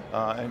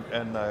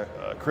 and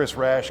Chris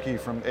Raschke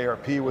from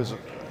ARP was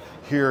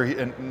here,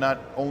 and not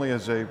only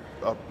as a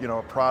you know,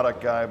 a product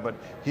guy, but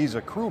he's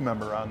a crew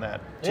member on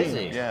that team. Is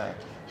he? Yeah,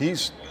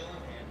 he's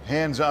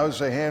I would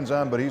say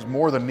hands-on, but he's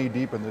more than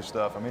knee-deep in this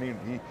stuff. I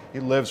mean, he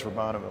lives for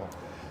Bonneville.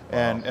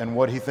 And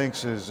what he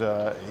thinks is,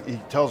 he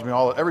tells me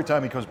every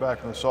time he comes back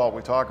from the Salt,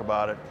 we talk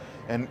about it,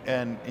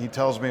 and he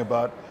tells me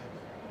about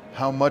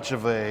how much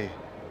of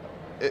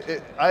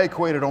I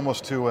equate it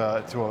almost to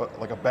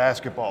like a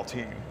basketball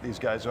team. These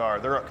guys are.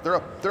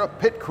 They're a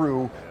pit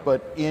crew,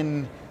 but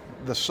in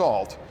the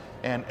Salt,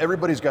 and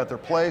everybody's got their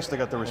place. They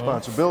got their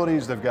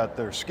responsibilities. They've got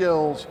their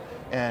skills.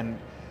 And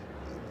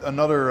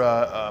another,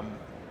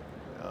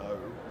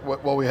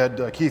 well, we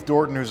had Keith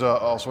Dorton, who's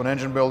also an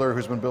engine builder,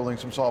 who's been building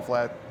some salt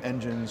flat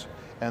engines,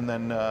 and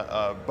then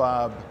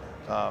Bob.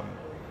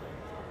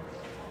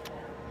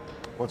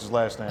 What's his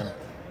last name?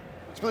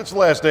 It's the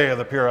last day of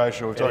the PRI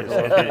Show. We talked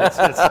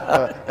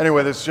about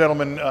anyway, this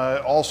gentleman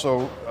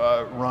also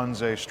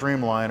runs a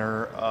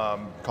streamliner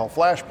called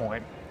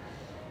Flashpoint.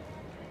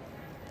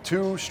 2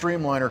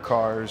 streamliner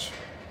cars,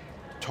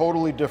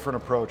 totally different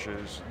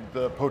approaches.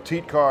 The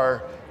Poteet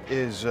car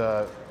is,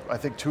 I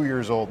think, 2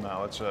 years old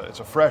now. It's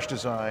a fresh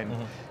design.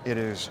 It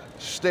is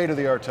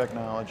state-of-the-art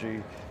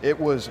technology. It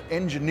was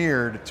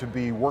engineered to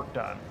be worked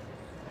on.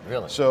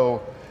 Really?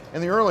 So,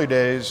 in the early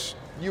days,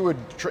 you would,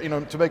 you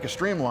know, to make a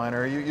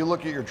streamliner, you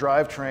look at your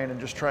drivetrain and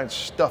just try and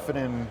stuff it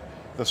in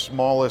the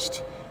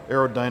smallest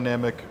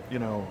aerodynamic, you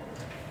know,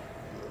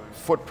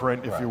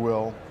 footprint, if you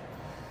will.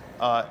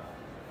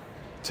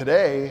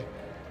 Today,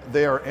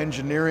 they are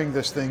engineering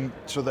this thing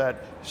so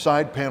that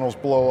side panels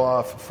blow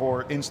off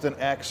for instant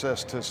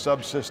access to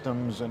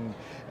subsystems,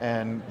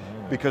 and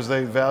because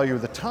they value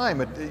the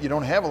time. You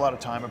don't have a lot of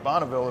time at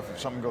Bonneville. If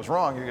something goes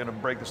wrong, you're going to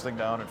break this thing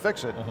down and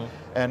fix it.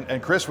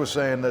 And Chris was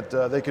saying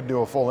that they could do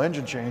a full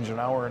engine change in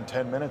 1 hour and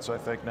 10 minutes, I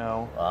think,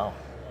 now. Wow.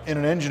 In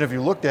an engine, if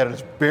you looked at it,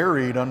 it's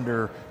buried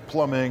under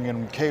plumbing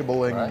and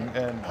cabling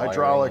and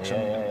hydraulics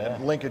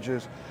and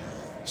linkages.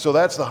 So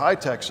that's the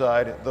high-tech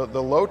side. The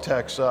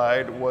low-tech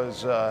side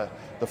was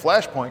the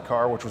Flashpoint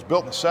car, which was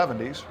built in the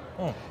 70s.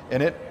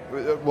 And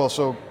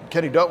so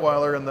Kenny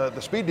Duttweiler and the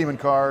Speed Demon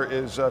car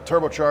is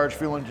turbocharged,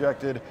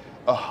 fuel-injected,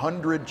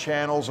 100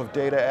 channels of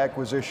data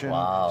acquisition,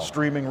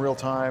 streaming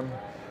real-time.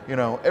 You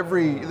know,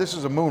 this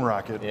is a moon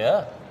rocket.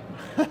 Yeah.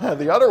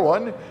 The other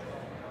one,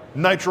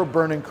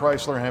 nitro-burning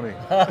Chrysler Hemi.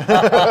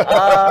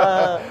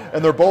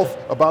 And they're both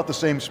about the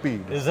same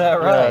speed. Is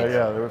that right?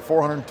 Yeah, they're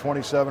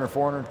 427 or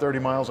 430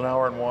 miles an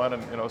hour in one,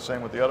 and, you know,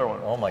 same with the other one.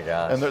 Oh my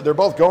gosh. And they're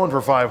both going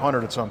for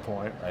 500 at some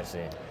point. I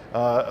see.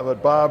 But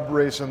Bob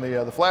racing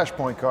the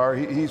Flashpoint car,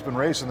 he's been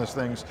racing this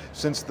thing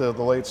since the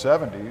late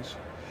 70s.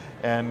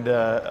 And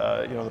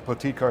you know, the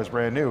Poteet car is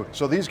brand new.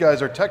 So these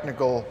guys are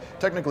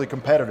technically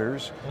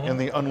competitors in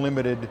the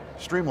unlimited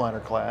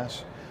streamliner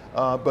class,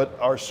 but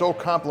are so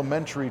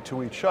complementary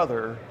to each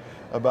other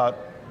about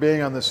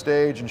being on the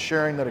stage and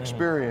sharing that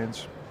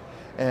experience.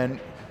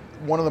 And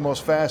one of the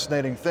most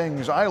fascinating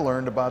things I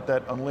learned about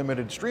that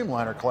unlimited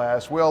streamliner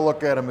class, we all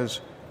look at them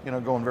as, you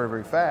know, going very,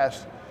 very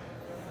fast.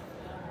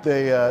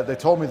 They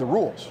told me the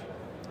rules.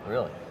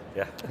 Really?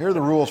 Yeah. Here are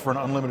the rules for an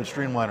unlimited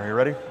streamliner. You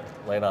ready?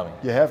 Lay it on me.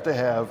 You have to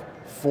have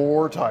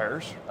 4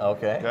 tires.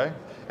 Okay. Okay.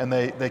 And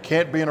they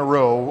can't be in a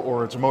row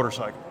or it's a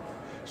motorcycle.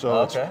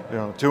 So it's,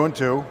 2 and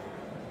 2.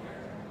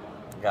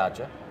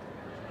 Gotcha.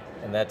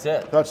 And that's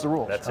it. That's the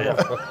rules. That's it.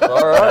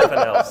 All right. Nothing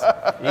else.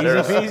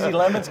 Easy peasy,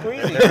 lemon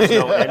squeezy. There's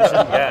no engine.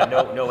 Yeah,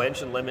 no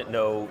engine limit,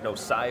 no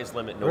size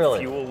limit, no Really?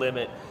 fuel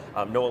limit,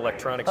 no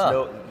electronics,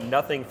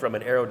 nothing from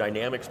an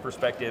aerodynamics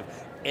perspective.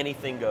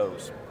 Anything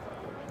goes.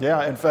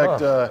 Yeah. In fact,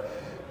 the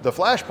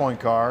Flashpoint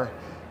car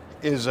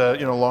is a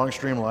long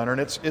streamliner,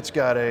 and it's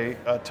got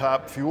a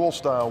top fuel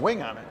style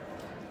wing on it.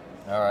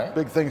 All right.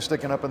 Big thing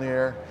sticking up in the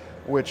air,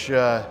 which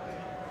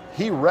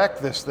he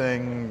wrecked this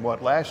thing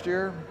last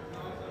year,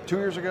 2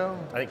 years ago.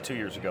 I think 2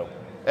 years ago.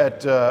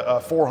 At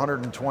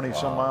 420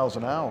 some miles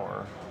an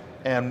hour,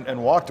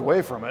 and walked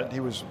away from it. He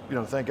was,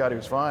 thank God he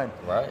was fine.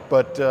 Right.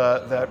 But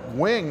that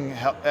wing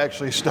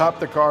actually stopped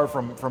the car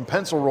from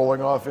pencil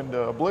rolling off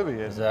into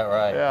oblivion. Is that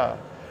right? Yeah.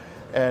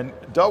 And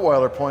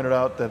Duttweiler pointed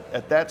out that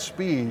at that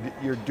speed,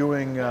 you're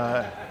doing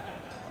a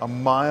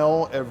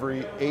mile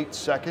every 8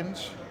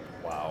 seconds.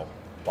 Wow.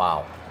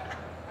 Wow.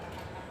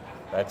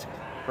 That's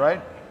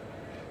Right?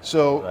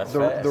 So That's the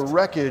fast.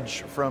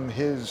 wreckage from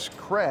his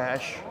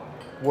crash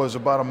was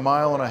about 1.5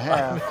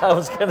 miles I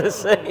was going to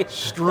say.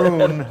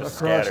 strewn across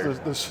Scattered.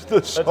 the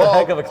That's salt. a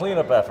heck of a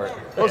cleanup effort.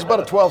 It was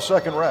about a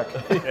 12-second wreck.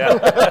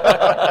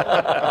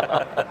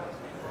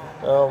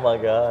 Oh my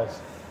gosh.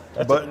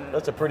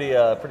 That's a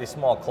pretty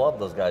small club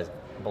those guys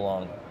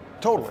belong.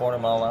 Totally. 400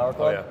 mile an hour Oh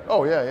club. yeah.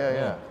 Oh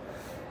yeah.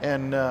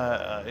 And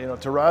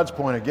to Rod's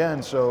point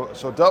again, so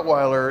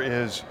Duttweiler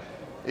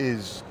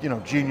is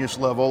genius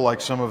level,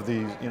 like some of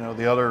the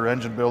the other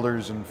engine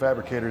builders and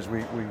fabricators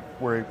we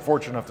were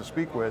fortunate enough to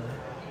speak with,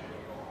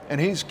 and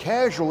he's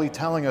casually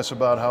telling us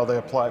about how they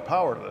apply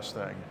power to this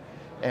thing,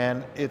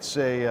 and it's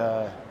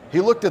he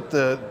looked at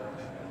the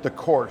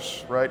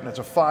course, right, and it's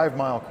a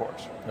 5-mile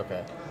course,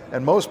 Okay.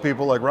 and most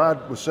people, like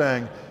Rod was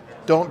saying,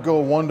 don't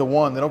go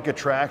 1-to-1. They don't get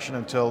traction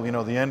until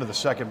the end of the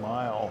 2nd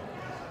mile.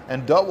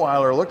 And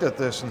Duttweiler looked at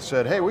this and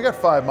said, hey, we got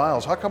 5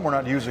 miles. How come we're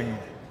not using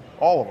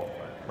all of them,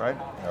 right?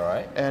 All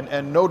right.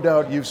 And no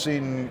doubt you've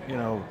seen,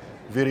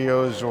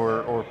 videos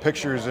or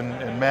pictures in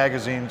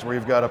magazines where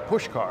you've got a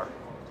push car,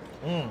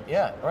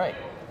 Yeah, right.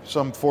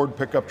 some Ford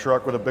pickup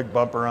truck with a big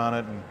bumper on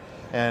it.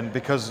 And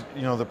because,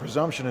 the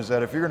presumption is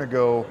that if you're going to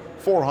go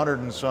 400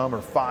 and some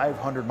or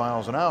 500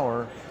 miles an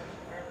hour,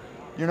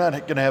 you're not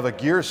going to have a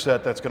gear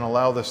set that's going to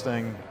allow this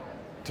thing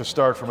to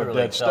start from a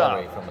Really dead stop.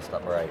 accelerate from a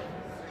stop. Right.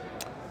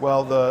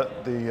 Well,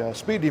 the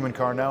Speed Demon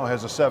car now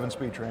has a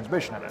 7-speed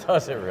transmission in it,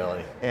 Does it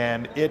really?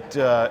 and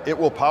it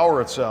will power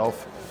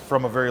itself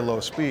from a very low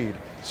speed.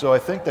 So I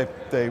think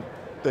they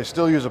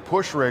still use a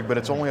push rig, but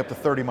it's only up to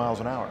 30 miles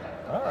an hour,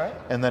 All right.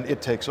 and then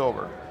it takes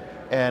over.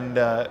 And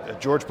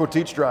George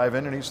Poteet's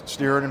driving, and he's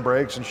steering and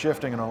brakes and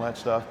shifting and all that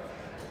stuff.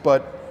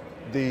 But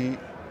the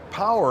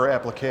power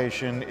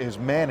application is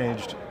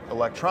managed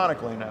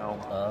electronically now.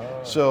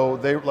 Oh. So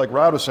they, like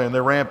Rod was saying,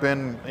 they ramp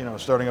in,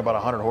 starting about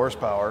 100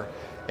 horsepower.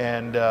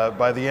 And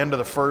by the end of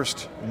the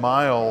 1st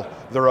mile,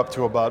 they're up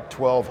to about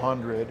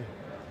 1,200.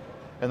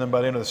 And then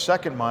by the end of the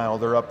 2nd mile,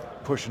 they're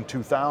up pushing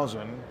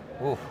 2,000.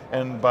 Oof.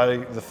 And by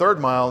the 3rd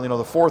mile, the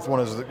 4th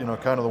one is,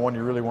 kind of the one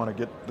you really want to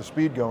get the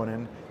speed going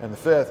in. And the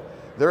 5th,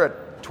 they're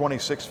at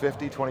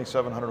 2,650,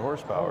 2,700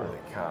 horsepower. Holy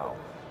cow.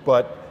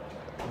 But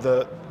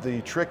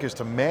the trick is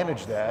to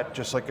manage that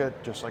just like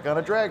on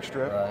a drag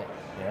strip, Right.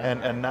 Yeah.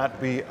 and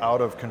not be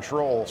out of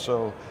control.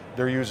 So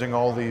they're using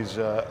all these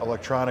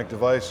electronic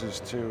devices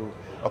to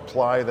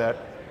apply that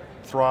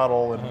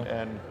throttle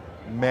and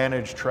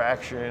manage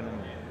traction.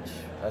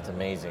 That's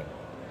amazing.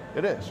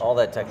 It is. All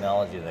that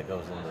technology that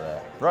goes into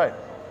that. Right.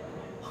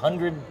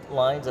 100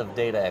 lines of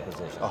data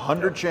acquisition.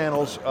 100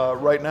 channels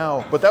right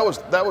now, but that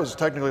was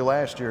technically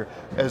last year.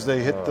 As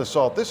they hit the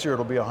salt this year,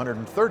 it'll be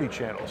 130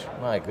 channels.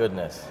 My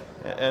goodness.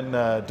 And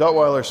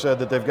Duttweiler said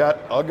that they've got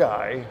a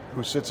guy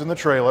who sits in the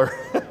trailer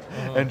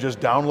and just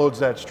downloads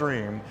that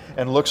stream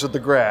and looks at the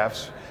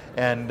graphs.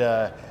 And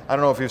I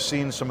don't know if you've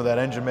seen some of that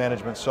engine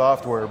management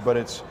software, but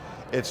it's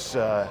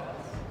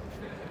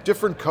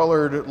different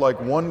colored, like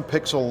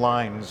 1-pixel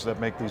lines that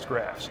make these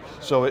graphs.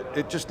 So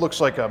it just looks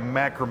like a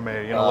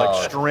macrame,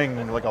 like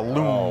string, like a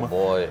loom. Oh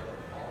boy.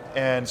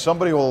 And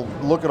somebody will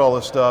look at all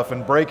this stuff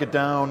and break it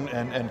down,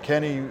 and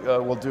Kenny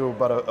will do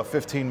about a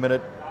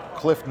 15-minute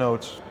Cliff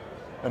Notes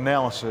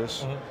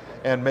analysis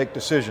and make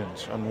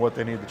decisions on what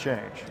they need to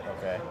change.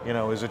 Okay.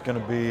 Is it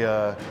going to be,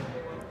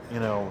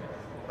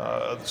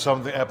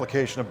 some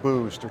application of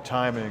boost or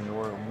timing,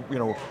 or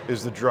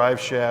is the drive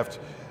shaft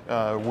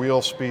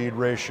wheel speed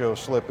ratio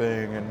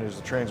slipping, and is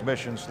the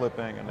transmission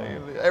slipping,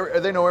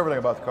 and they know everything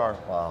about the car.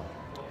 Wow.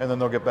 And then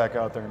they'll get back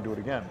out there and do it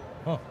again.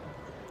 Huh.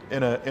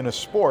 In a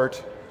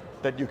sport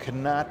that you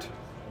cannot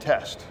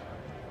test.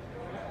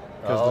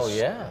 Oh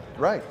yeah.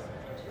 Right.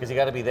 Because you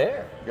got to be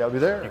there. You gotta be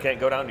there. You can't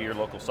go down to your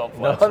local salt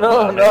No, flats.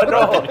 no.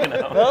 You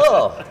know.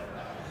 No.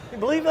 You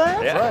believe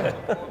that? Yeah.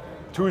 Right.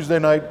 Tuesday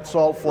night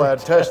salt flat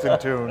testing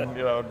tune,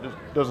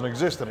 just doesn't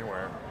exist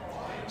anywhere.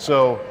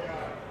 So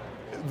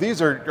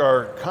these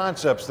are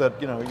concepts that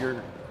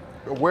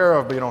aware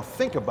of, but you don't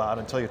think about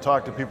until you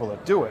talk to people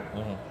that do it.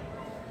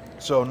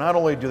 So not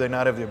only do they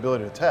not have the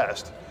ability to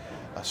test,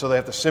 so they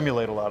have to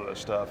simulate a lot of this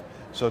stuff.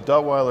 So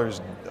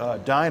Duttweiler's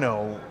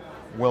dyno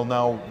will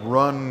now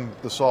run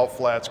the Salt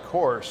Flats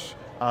course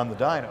on the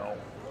dyno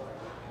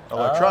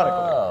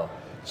electronically. Oh.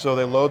 So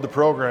they load the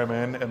program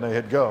in and they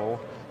hit go,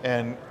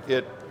 and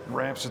it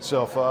ramps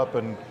itself up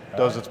and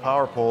does its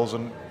power pulls,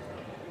 and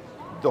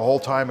the whole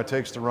time it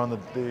takes to run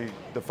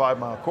the 5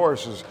 mile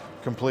course is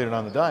completed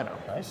on the dyno.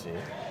 I see.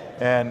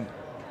 And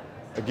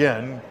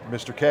again,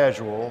 Mr.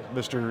 Casual,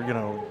 Mr.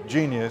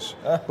 Genius,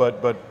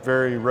 but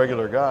very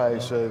regular guy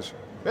says,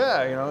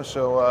 yeah,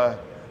 so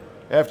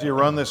after you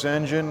run this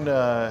engine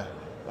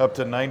up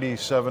to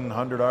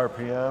 9,700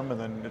 RPM, and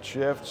then it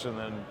shifts, and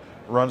then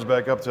runs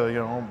back up to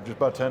just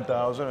about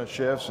 10,000. It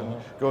shifts and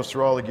goes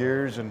through all the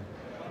gears, and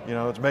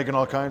it's making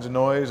all kinds of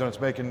noise, and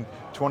it's making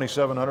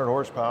 2,700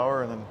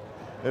 horsepower, and then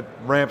it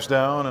ramps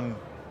down, and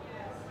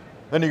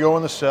then you go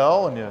in the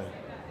cell and you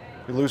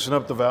loosen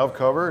up the valve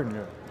cover and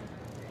you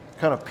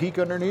kind of peek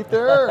underneath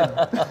there. And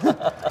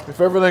if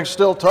everything's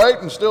still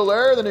tight and still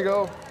there, then you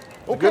go,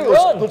 okay,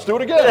 let's do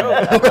it again.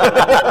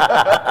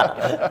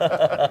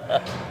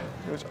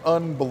 It's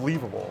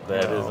unbelievable.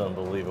 That is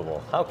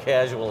unbelievable. How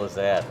casual is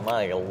that?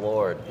 My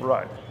Lord.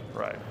 Right.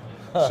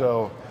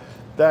 So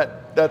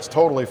that's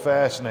totally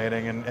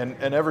fascinating.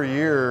 And every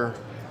year,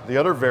 the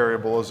other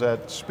variable is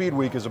that Speed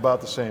Week is about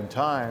the same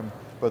time,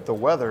 but the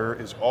weather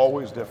is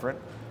always different,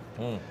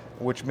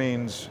 which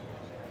means,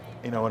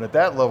 and at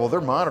that level,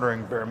 they're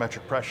monitoring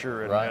barometric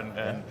pressure,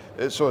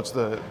 and so it's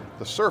the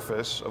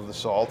surface of the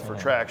salt for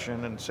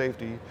traction and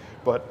safety,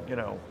 but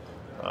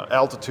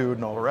altitude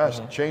and all the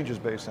rest changes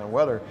based on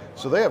weather.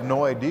 So they have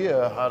no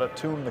idea how to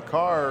tune the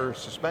car,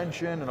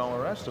 suspension, and all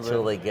the rest of it.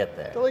 Till they get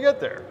there. Till they get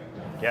there.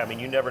 Yeah, I mean,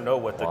 you never know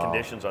what the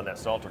conditions on that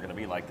salt are going to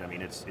be like. I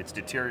mean, it's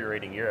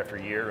deteriorating year after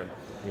year, and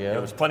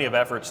there's plenty of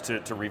efforts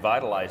to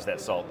revitalize that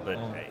salt. But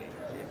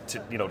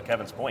to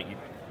Kevin's point,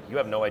 you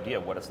have no idea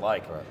what it's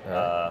like.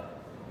 Right.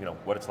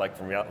 What it's like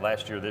from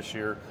last year, this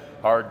year,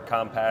 hard,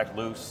 compact,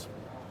 loose.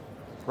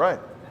 Right.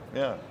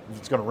 Yeah. If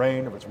it's going to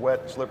rain, if it's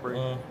wet,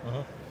 slippery.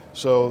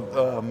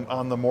 So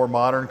on the more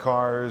modern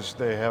cars,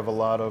 they have a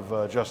lot of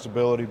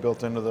adjustability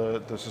built into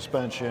the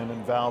suspension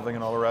and valving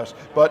and all the rest.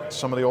 But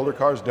some of the older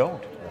cars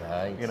don't.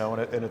 Right.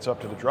 And it's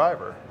up to the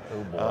driver.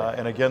 Oh boy.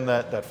 And again,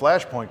 that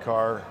Flashpoint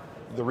car,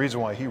 the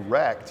reason why he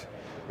wrecked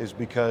is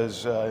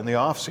because in the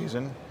off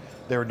season,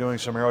 they were doing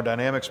some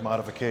aerodynamics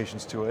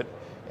modifications to it,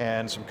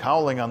 and some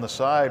cowling on the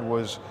side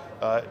was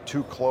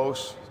too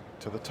close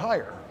to the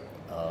tire.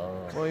 Oh.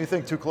 Well, you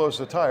think too close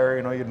to the tire,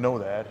 you'd know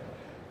that.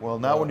 Well,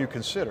 now when you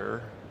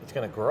consider, it's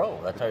going to grow.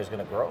 That tire's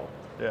going to grow.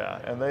 Yeah,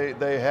 and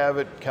they have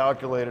it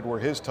calculated where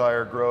his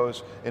tire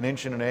grows 1 1/8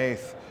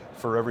 inches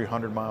for every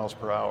 100 miles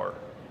per hour.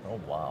 Oh,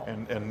 wow.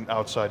 And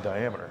outside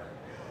diameter,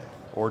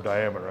 or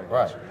diameter, I guess.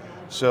 Right.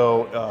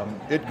 So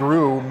it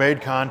grew,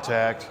 made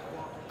contact,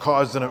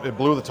 it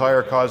blew the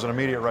tire, caused an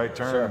immediate right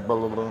turn, blah,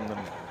 blah, blah, and then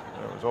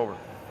it was over.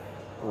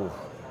 Ooh.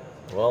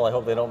 Well, I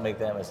hope they don't make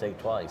that mistake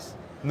twice.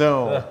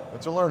 No,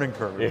 it's a learning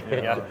curve.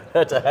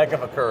 That's a heck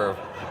of a curve.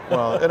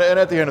 Well, and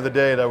at the end of the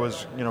day, that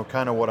was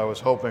kind of what I was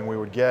hoping we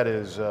would get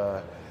is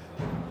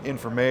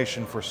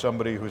information for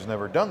somebody who's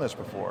never done this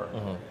before.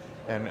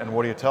 And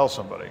what do you tell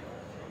somebody?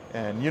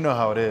 And you know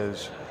how it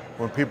is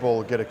when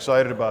people get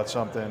excited about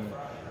something.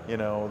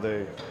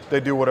 They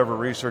do whatever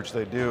research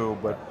they do,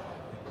 but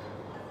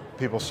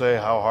people say,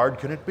 "How hard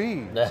can it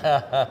be?" It's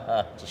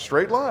a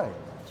straight line.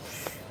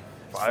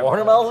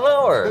 400 miles an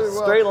hour,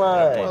 straight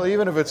line. Well,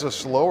 even if it's a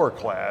slower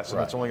class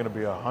and it's only going to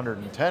be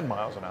 110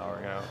 miles an hour,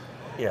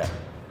 Yeah,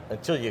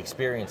 until you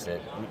experience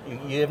it,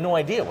 you have no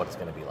idea what it's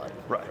going to be like.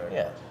 Right.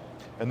 Yeah.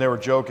 And they were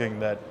joking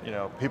that,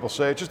 people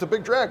say it's just a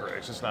big drag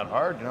race. It's not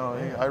hard.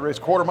 I race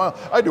quarter mile.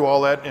 I do all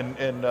that in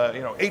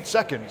 8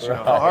 seconds.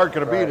 How hard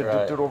can it be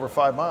to do it over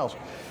 5 miles?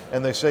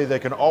 And they say they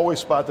can always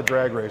spot the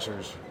drag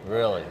racers.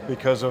 Really?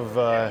 Because of,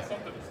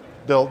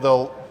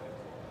 they'll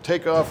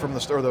take off from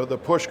the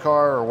push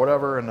car or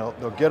whatever, and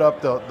they'll get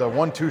up. The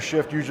 1-2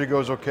 shift usually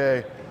goes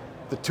okay.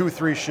 The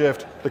 2-3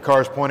 shift, the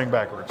car's pointing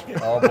backwards.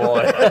 Oh boy!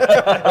 And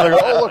they go,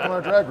 "Oh, look,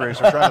 our drag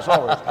racer trying to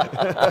solve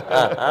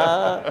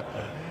it."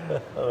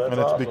 And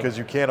it's awesome. because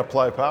you can't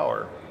apply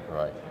power.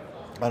 Right.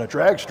 On a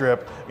drag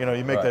strip, you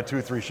make that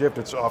 2-3 shift.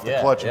 It's off the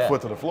clutch and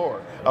foot to the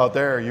floor. Out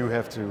there, you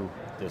have to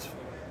Just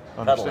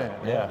understand.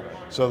 pedal it. Yeah.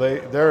 So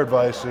their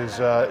advice is,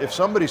 if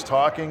somebody's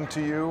talking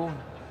to you,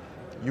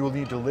 you will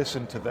need to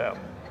listen to them.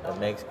 That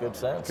makes good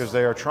sense. Because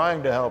they are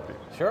trying to help you.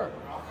 Sure.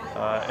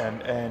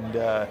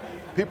 And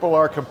people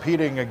are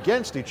competing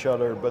against each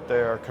other, but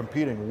they are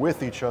competing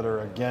with each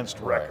other against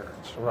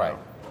records. Right.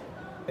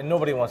 And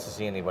nobody wants to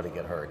see anybody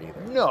get hurt either.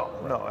 No,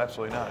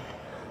 absolutely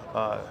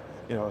not.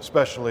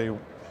 Especially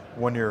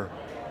when you're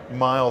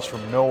miles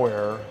from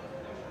nowhere.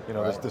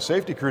 The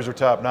safety crews are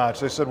top notch.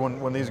 They said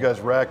when these guys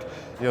wreck,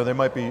 they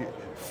might be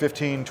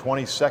 15,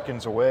 20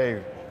 seconds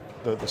away.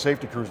 The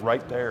safety crew's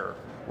right there,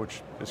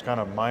 which is kind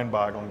of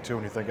mind-boggling too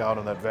when you think out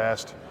on that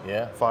vast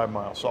 5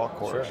 mile salt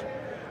course.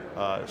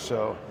 Sure.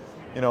 So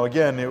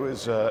again, it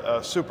was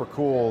super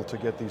cool to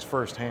get these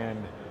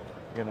firsthand,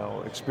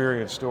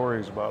 experience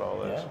stories about all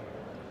this.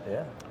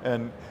 Yeah.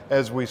 And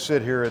as we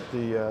sit here at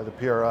the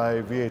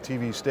PRI V8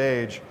 TV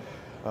stage,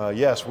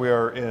 yes, we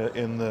are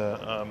in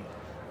the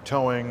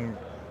towing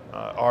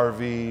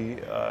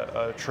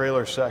RV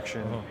trailer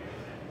section,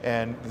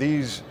 and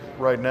these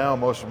right now,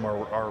 most of them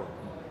are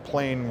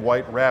plain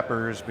white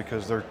wrappers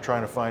because they're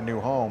trying to find new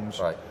homes.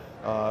 Right.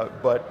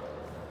 But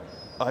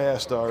I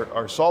asked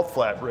our salt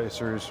flat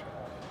racers,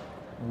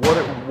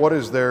 what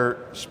is their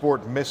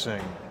sport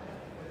missing?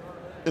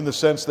 In the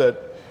sense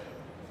that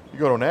you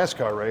go to a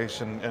NASCAR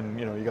race and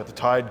you got the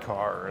Tide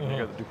car and you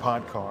got the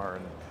DuPont car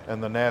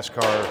and the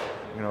NASCAR,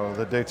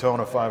 the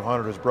Daytona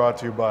 500 is brought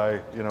to you by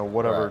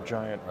whatever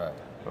giant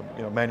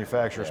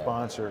manufacturer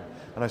sponsor.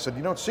 And I said,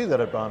 you don't see that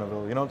at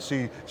Bonneville. You don't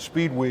see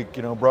Speed Week,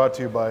 brought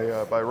to you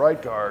by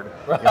Right Guard.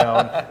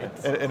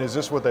 And is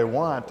this what they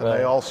want? And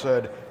they all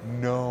said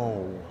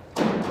no.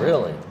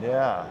 Really?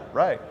 Yeah,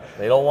 right.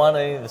 They don't want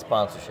any of the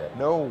sponsorship.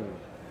 No.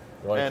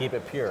 They want to keep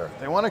it pure.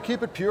 They want to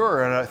keep it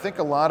pure, and I think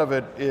a lot of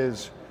it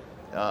is,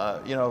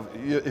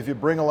 if you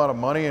bring a lot of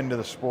money into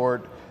the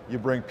sport, you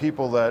bring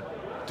people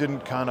that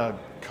didn't kind of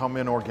come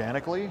in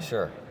organically.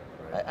 Sure.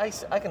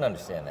 I can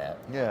understand that.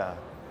 Yeah.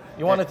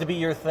 You want it to be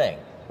your thing.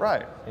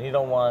 Right. And you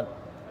don't want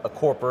a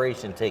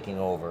corporation taking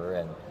over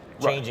and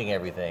changing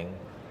everything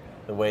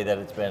the way that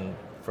it's been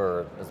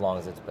for as long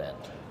as it's been.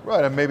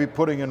 Right, and maybe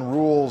putting in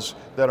rules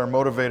that are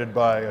motivated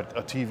by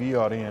a TV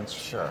audience,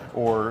 sure,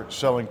 or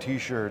selling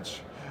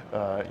T-shirts,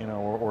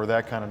 or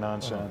that kind of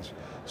nonsense.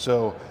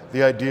 So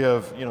the idea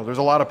of there's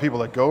a lot of people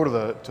that go to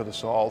the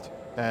Salt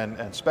and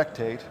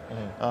spectate,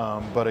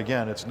 but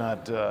again, it's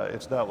not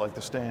like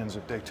the stands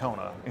at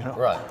Daytona.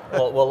 Right.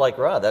 Well, like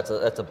Rod, that's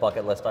a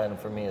bucket list item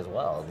for me as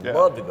well. I'd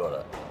love to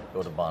go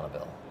to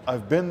Bonneville.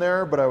 I've been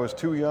there, but I was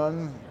too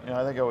young.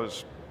 I think I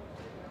was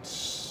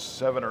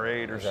 7 or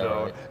 8 or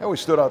so, right? And we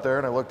stood out there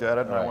and I looked at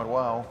it and I went,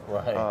 "Wow!"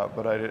 Right.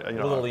 But I did,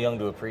 a little young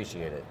to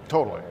appreciate it.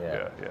 Totally.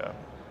 Yeah.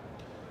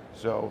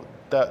 So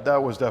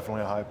that was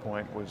definitely a high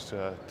point, was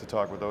to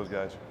talk with those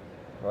guys.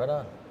 Right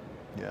on.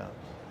 Yeah,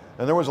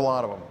 and there was a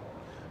lot of them.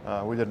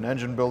 We did an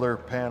engine builder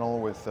panel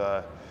with,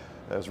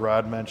 as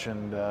Rod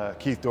mentioned,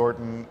 Keith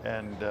Dorton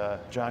and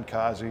John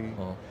Kazi,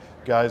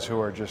 guys who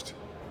are just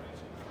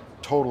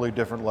totally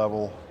different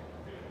level.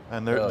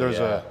 And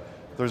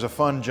there's a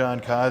fun John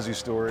Kazi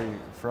story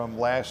from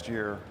last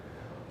year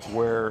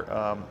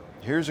where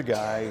here's a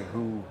guy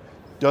who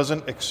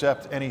doesn't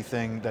accept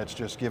anything that's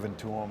just given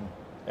to him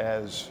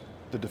as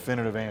the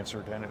definitive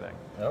answer to anything.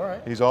 All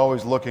right. He's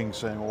always looking,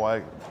 saying,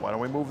 why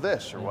don't we move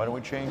this, or why don't we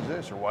change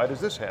this, or why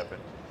does this happen?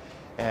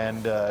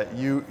 And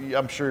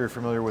I'm sure you're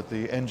familiar with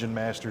the Engine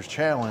Masters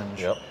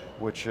Challenge,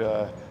 which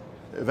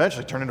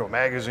eventually turned into a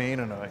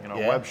magazine and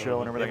a web show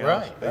and everything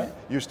else. Right. It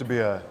used to be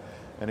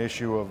an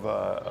issue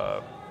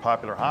of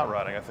Popular Hot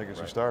Rodding, I think,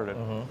 as we started.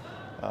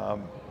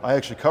 I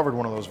actually covered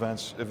one of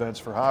those events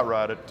for Hot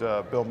Rod at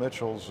Bill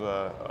Mitchell's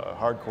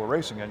Hardcore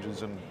Racing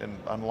Engines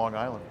on Long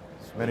Island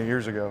many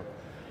years ago.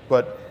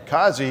 But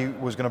Kazi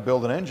was going to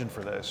build an engine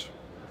for this.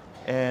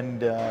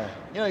 And,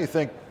 you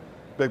think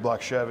big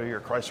block Chevy or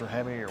Chrysler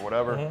Hemi or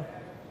whatever.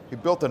 He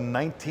built a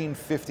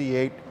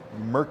 1958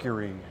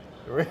 Mercury.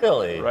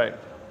 Really? Right.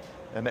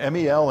 An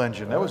MEL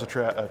engine. That was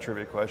a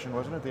trivia question,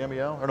 wasn't it? The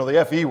MEL? Or no,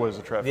 the FE was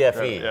the trivia. The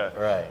FE,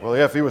 right. Well,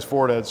 the FE was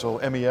Ford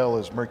Edsel. MEL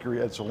is Mercury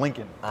Edsel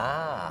Lincoln.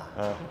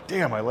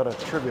 Damn, I let a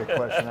trivia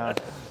question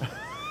out.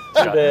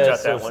 Jot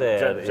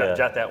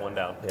that one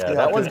down. Yeah,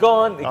 that one's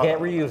gone. You can't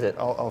reuse it.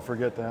 I'll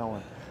forget that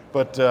one.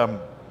 But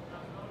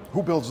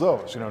who builds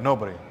those?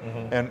 Nobody.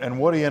 And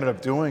what he ended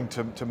up doing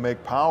to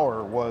make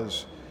power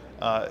was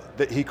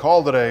that he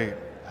called it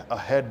a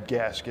head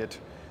gasket,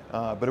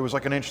 but it was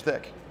like an inch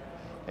thick,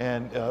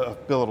 and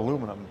of billet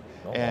aluminum.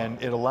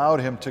 And it allowed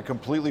him to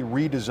completely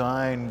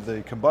redesign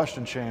the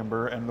combustion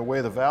chamber and the way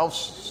the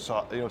valves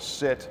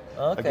sit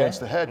against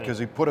the head, because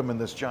he put them in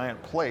this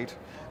giant plate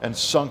and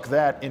sunk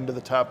that into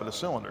the top of the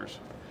cylinders,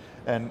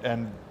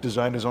 and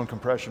designed his own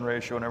compression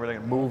ratio and everything,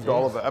 and moved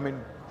all of it. I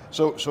mean,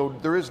 so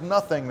there is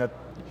nothing that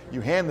you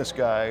hand this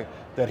guy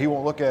that he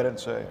won't look at it and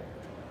say,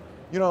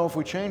 if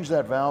we change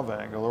that valve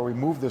angle, or we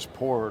move this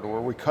port, or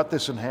we cut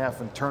this in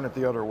half and turn it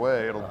the other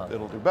way,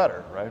 it'll do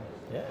better, right?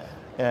 Yeah.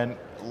 And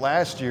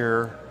last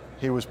year,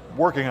 he was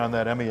working on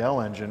that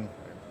MEL engine,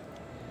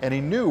 and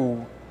he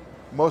knew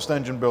most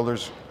engine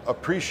builders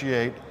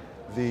appreciate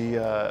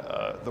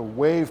the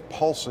wave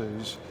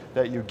pulses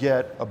that you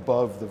get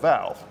above the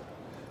valve.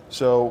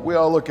 So we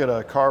all look at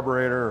a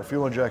carburetor or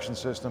fuel injection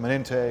system, an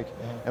intake,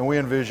 and we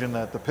envision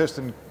that the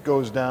piston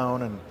goes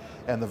down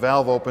and the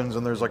valve opens,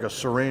 and there's like a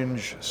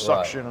syringe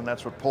suction, and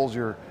that's what pulls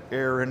your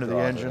air into the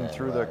engine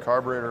through the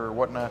carburetor or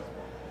whatnot.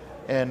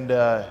 And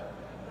the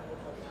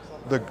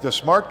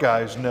smart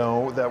guys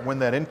know that when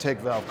that intake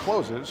valve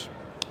closes,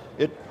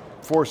 it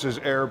forces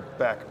air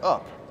back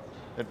up.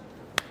 It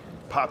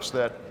pops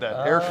that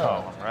air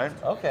column, right?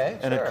 Okay,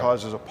 and it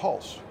causes a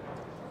pulse.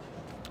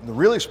 The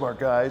really smart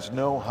guys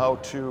know how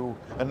to,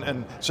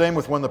 and same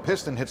with when the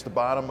piston hits the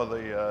bottom of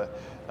the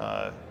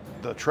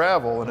the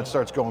travel and it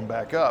starts going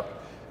back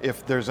up,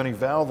 if there's any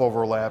valve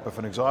overlap, if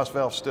an exhaust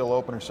valve's still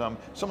open or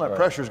something, some of that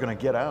pressure is going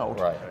to get out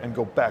and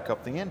go back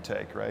up the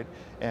intake, right?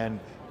 And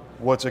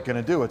what's it going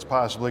to do? It's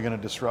possibly going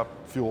to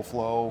disrupt fuel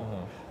flow.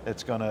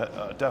 It's going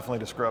to definitely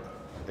disrupt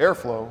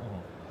airflow.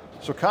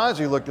 So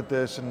Kazi looked at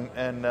this,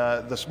 and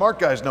the smart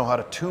guys know how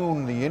to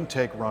tune the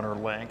intake runner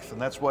length,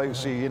 and that's why you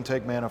see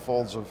intake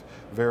manifolds of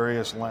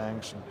various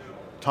lengths, and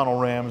tunnel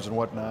rams and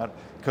whatnot,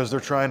 because they're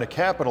trying to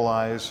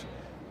capitalize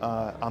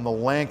on the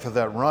length of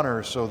that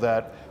runner so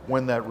that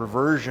when that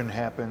reversion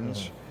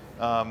happens,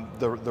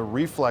 the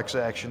reflex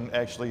action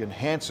actually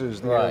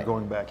enhances the air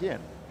going back in.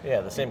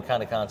 Yeah, the same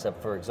kind of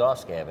concept for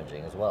exhaust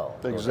scavenging as well.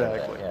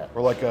 Exactly.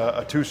 Or like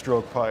a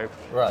two-stroke pipe,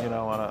 you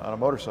know, on a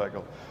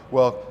motorcycle.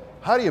 Well,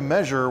 how do you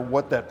measure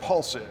what that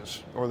pulse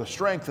is, or the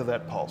strength of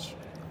that pulse?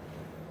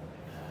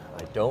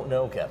 I don't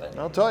know, Kevin.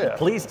 I'll tell you.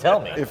 Please tell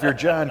me. If you're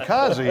John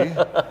Kazi,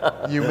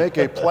 you make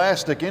a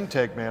plastic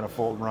intake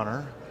manifold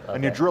runner,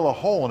 and you drill a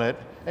hole in it,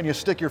 and you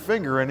stick your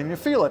finger in and you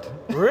feel it.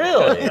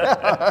 Really?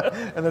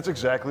 Yeah. And that's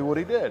exactly what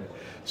he did.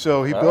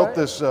 So he built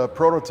this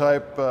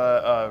prototype,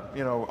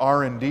 you know,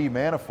 R&D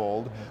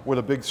manifold with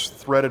a big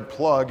threaded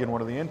plug in one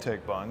of the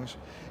intake bungs,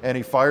 and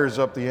he fires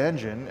up the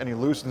engine and he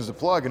loosens the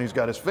plug and he's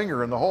got his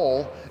finger in the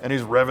hole and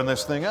he's revving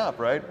this thing up,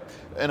 right?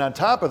 And on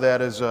top of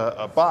that is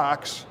a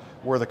box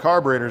where the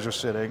carburetors are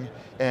sitting,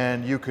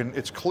 and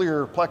it's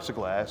clear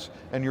plexiglass,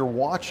 and you're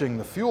watching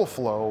the fuel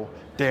flow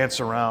dance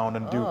around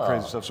and do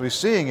crazy stuff. So he's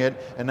seeing it,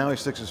 and now he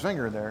sticks his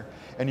finger in there,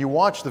 and you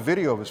watch the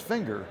video of his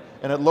finger,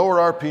 and at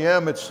lower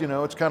RPM, it's, you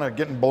know, it's kind of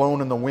getting blown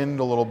in the wind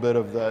a little bit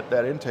of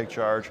that intake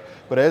charge,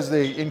 but as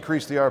they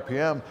increase the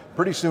RPM,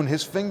 pretty soon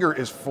his finger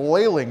is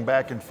flailing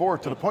back and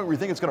forth to the point where you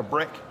think it's going to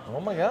break.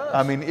 Oh my gosh.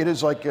 I mean, it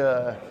is like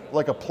a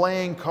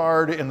playing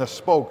card in the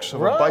spokes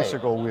of a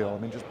bicycle wheel.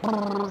 I mean, just...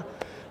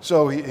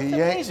 So he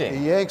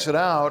yanks it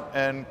out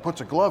and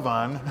puts a glove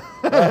on,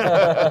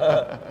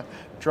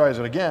 tries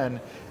it again,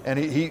 and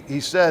he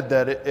said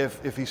that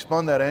if he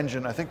spun that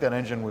engine, I think that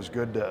engine was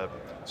good to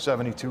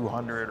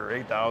 7,200 or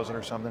 8,000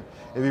 or something.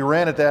 If he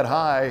ran it that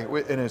high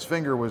and his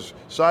finger was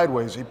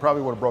sideways, he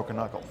probably would have broken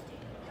a knuckle.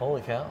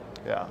 Holy cow.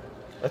 Yeah.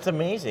 That's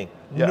amazing.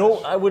 Yes. No,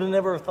 I would have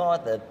never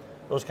thought that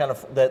those kind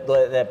of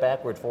that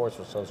backward force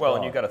was so strong. Well,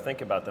 and you got to think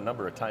about the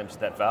number of times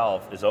that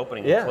valve is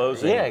opening and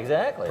closing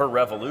per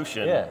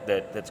revolution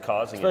that's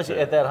causing especially it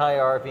to, at that high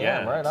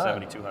RPM, right?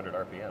 7,200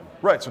 RPM.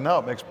 Right. So now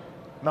it makes.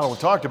 Now we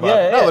talked about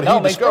it. Now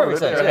that he discovered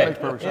it, it makes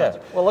perfect sense.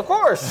 Well, of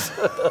course.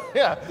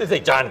 Yeah. Did they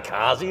John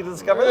Kazi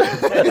discover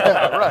that?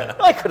 Yeah, right.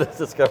 I could have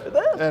discovered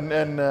that.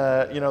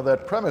 And you know,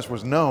 that premise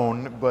was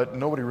known, but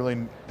nobody really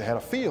had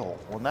a feel.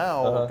 Well,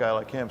 now a guy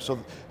like him.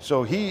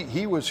 So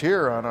he was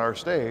here on our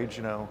stage.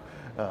 You know,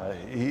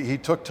 he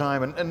took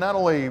time, and not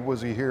only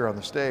was he here on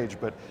the stage,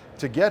 but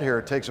to get here,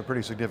 it takes a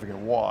pretty significant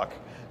walk,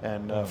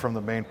 and from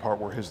the main part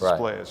where his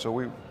display is. So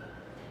we,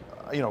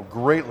 you know,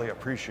 greatly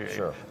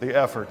appreciate the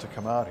effort to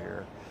come out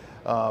here.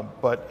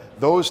 But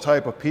those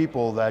type of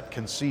people that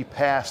can see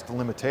past the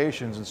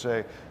limitations and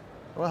say,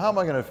 well, how am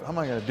I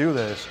going to do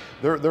this?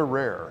 They're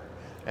rare.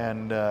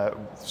 And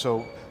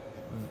so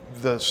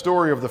the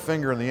story of the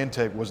finger and the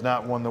intake was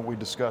not one that we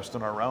discussed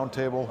in our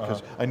roundtable,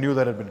 because I knew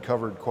that had been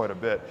covered quite a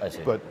bit. I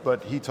see.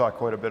 But he talked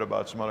quite a bit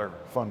about some other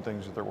fun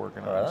things that they're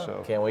working on.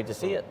 So can't wait to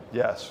see it.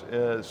 Yes.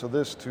 So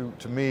this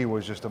to me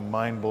was just a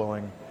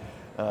mind-blowing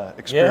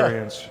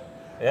experience.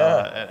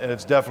 And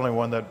it's definitely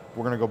one that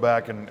we're going to go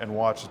back and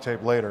watch the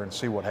tape later and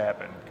see what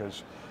happened,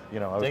 because, you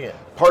know, I was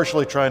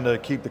partially trying to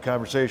keep the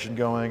conversation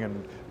going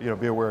and, you know,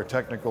 be aware of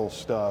technical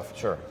stuff.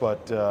 Sure.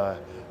 But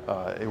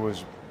it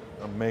was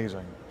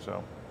amazing.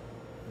 So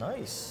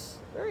nice,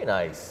 very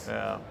nice.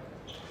 Yeah.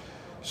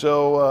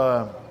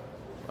 So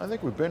I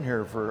think we've been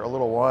here for a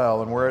little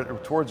while, and we're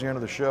towards the end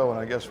of the show, and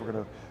I guess we're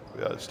going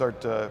to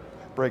start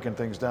breaking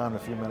things down in a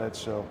few minutes.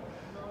 So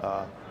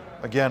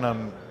again,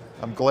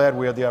 I'm glad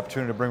we had the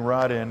opportunity to bring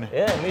Rod in.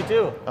 Yeah, me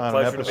too. On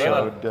Pleasure an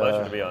episode. To be on.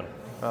 Pleasure to be on.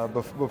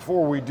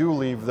 Before we do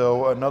leave,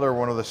 though, another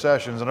one of the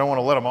sessions, and I don't want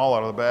to let them all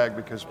out of the bag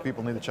because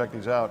people need to check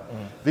these out.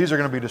 These are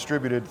going to be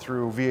distributed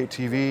through V8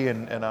 TV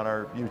and on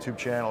our YouTube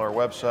channel, our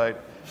website,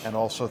 and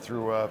also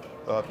through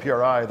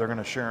PRI. They're going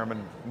to share them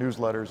in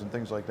newsletters and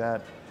things like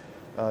that.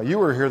 You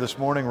were here this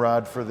morning,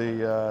 Rod, for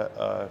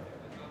the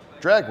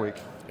Drag Week.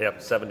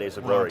 Yep, 7 days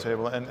of glory.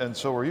 Table, and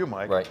so were you,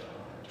 Mike. Right.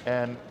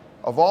 And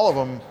of all of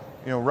them,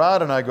 you know,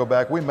 Rod and I go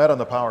back. We met on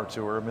the Power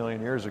Tour a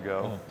million years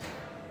ago,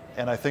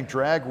 and I think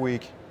Drag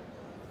Week.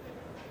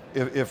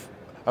 If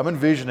I'm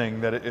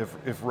envisioning that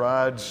if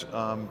Rod's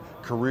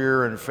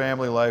career and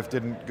family life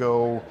didn't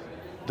go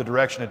the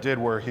direction it did,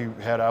 where he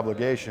had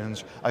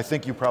obligations, I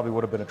think you probably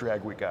would have been a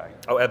Drag Week guy.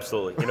 Oh,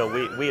 absolutely. You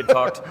know, we had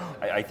talked.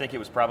 I think it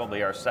was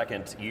probably our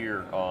second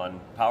year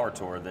on Power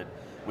Tour that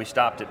we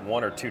stopped at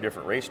 1 or 2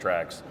 different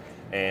racetracks,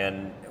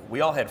 and we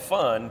all had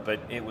fun,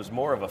 but it was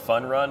more of a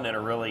fun run than a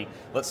really,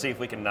 let's see if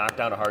we can knock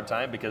down a hard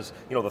time, because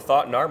the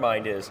thought in our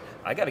mind is,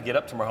 I got to get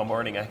up tomorrow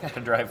morning, I got to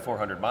drive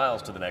 400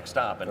 miles to the next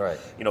stop. And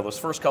those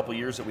first couple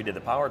years that we did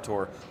the Power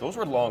Tour, those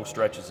were long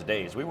stretches of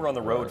days. We were on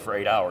the road for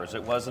 8 hours.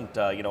 It wasn't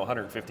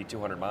 150,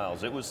 200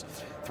 miles. It was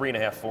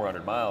 3.5,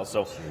 400 miles.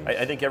 So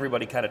I think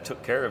everybody kind of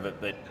took care of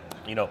it, but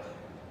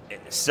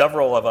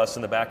several of us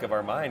in the back of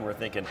our mind were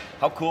thinking,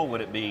 how cool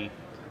would it be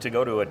to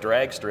go to a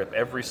drag strip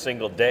every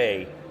single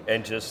day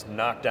and just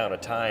knock down a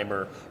time?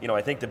 Or,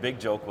 I think the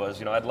big joke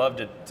was, I'd love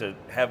to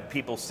have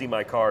people see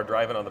my car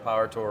driving on the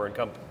Power Tour and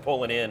come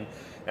pulling in,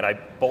 and I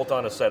bolt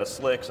on a set of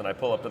slicks and I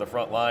pull up to the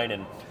front line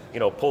and,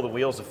 pull the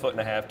wheels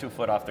 1.5 feet, 2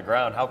 foot off the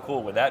ground. How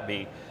cool would that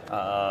be?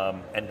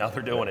 And now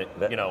they're doing it,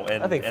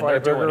 and I think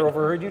Freiberger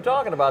overheard you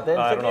talking about that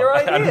and took your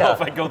idea. I don't know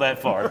if I'd go that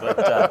far,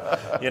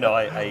 but,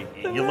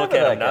 you look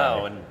at them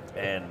now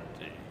and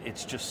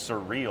it's just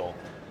surreal,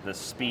 the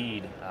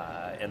speed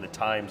and the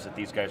times that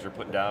these guys are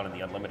putting down in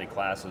the unlimited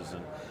classes,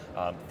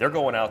 and they're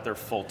going out there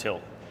full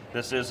tilt.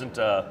 This isn't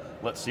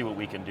let's see what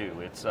we can do.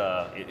 It's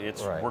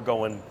we're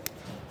going.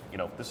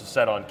 This is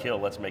set on kill.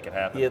 Let's make it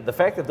happen. Yeah, the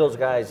fact that those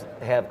guys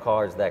have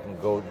cars that can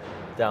go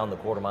down the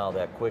quarter mile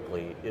that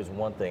quickly is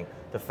one thing.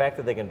 The fact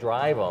that they can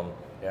drive them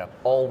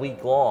all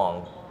week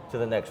long to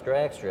the next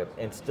drag strip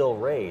and still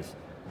race,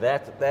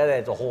 that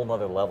adds a whole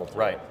nother level to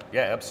it.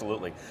 Yeah,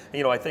 absolutely.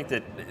 I think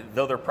that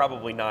though they're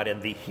probably not in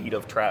the heat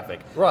of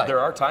traffic, there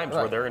are times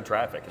where they're in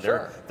traffic.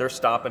 They're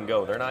stop and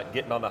go. They're not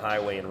getting on the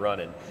highway and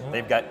running.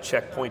 They've got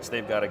checkpoints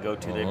they've got to go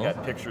to. They've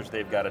got pictures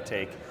they've got to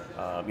take.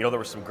 There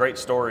were some great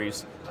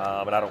stories,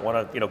 and I don't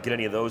want to get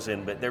any of those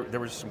in, but there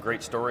were some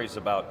great stories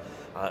about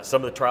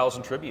some of the trials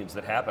and tributes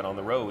that happen on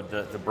the road,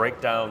 the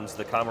breakdowns,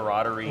 the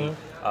camaraderie,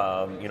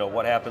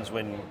 what happens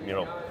when,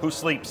 who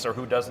sleeps or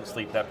who doesn't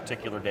sleep that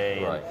particular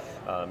day.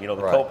 And, the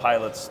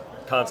co-pilots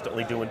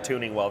constantly doing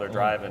tuning while they're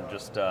driving,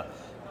 just,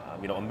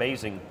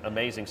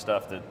 amazing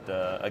stuff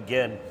that,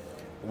 again,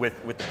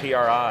 with the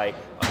PRI,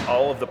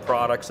 all of the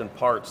products and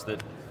parts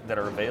that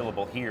are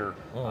available here,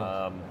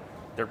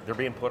 they're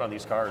being put on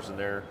these cars, and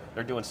they're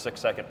doing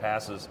 6-second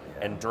passes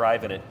and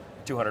driving it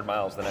 200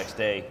 miles the next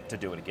day to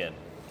do it again.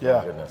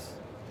 Yeah. Oh, goodness.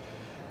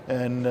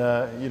 And,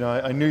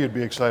 I knew you'd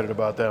be excited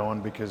about that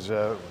one, because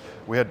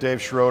we had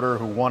Dave Schroeder,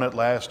 who won it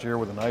last year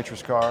with a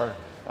nitrous car,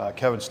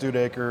 Kevin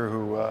Studaker,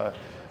 who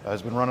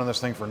has been running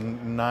this thing for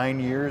 9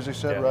 years, he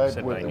said, right?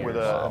 Said with an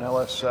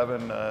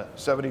LS7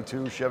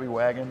 72 Chevy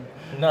wagon.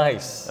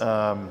 Nice.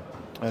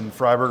 And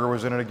Freiberger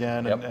was in it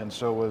again, and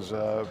so was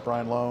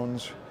Brian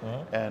Loans.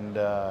 And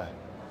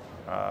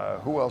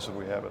who else did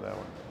we have in that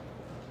one?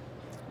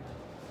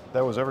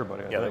 That was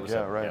everybody, I think. That was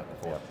right.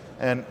 Yeah.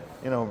 And,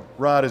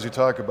 Rod, as you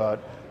talk about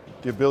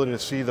the ability to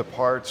see the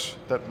parts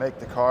that make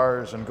the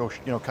cars and go,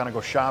 kind of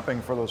go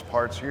shopping for those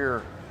parts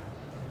here,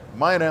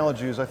 my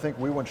analogy is I think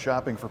we went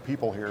shopping for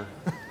people here.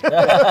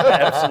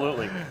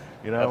 Absolutely.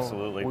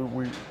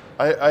 Absolutely.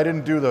 I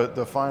didn't do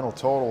the final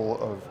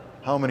total of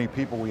how many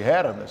people we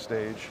had on this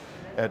stage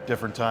at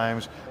different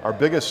times. Our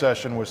biggest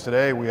session was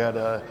today. We had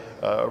a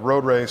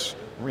road race,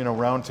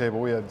 round table.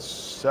 We had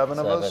seven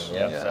of us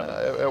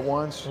at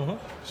once.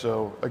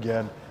 So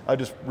again, I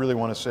just really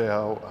want to say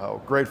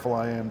how grateful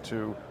I am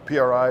to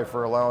PRI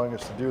for allowing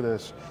us to do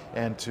this,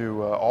 and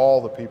to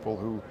all the people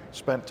who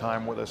spent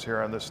time with us here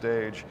on this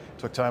stage,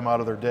 took time out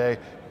of their day,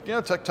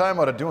 took time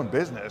out of doing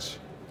business.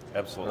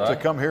 Absolutely. To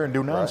come here and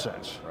do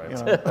nonsense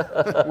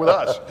with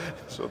us.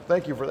 So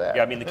thank you for that.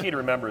 Yeah, I mean, the key to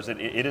remember is that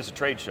it is a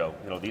trade show.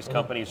 These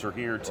companies are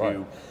here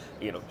to,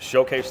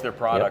 showcase their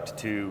product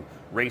to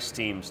race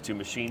teams, to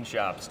machine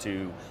shops,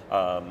 to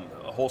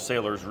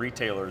wholesalers,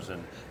 retailers,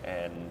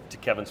 and to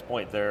Kevin's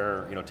point,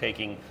 they're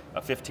taking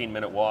a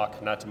 15-minute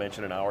walk, not to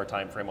mention an hour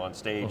time frame on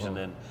stage, and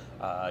then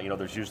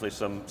there's usually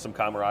some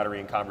camaraderie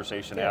and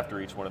conversation after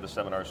each one of the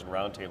seminars and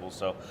roundtables.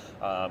 So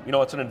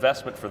it's an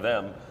investment for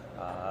them.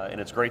 And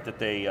it's great that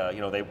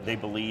they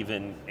believe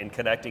in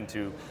connecting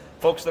to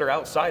folks that are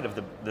outside of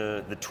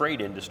the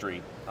trade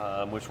industry,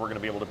 which we're going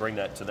to be able to bring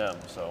that to them.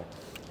 So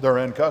their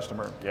end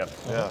customer.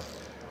 Yeah.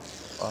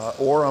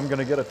 Or I'm going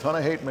to get a ton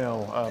of hate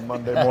mail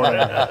Monday morning,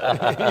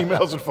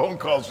 emails and phone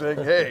calls saying,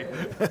 "Hey."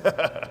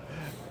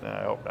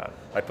 I hope not.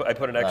 I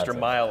put an extra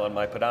mile on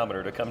my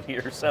pedometer to come to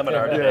your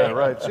seminar today. Yeah,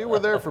 right. See, we're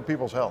there for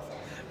people's health.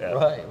 Yeah.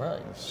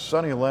 Right.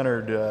 Sonny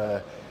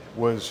Leonard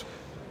was,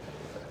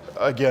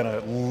 again, a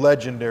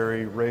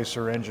legendary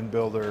racer, engine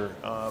builder.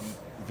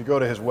 If you go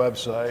to his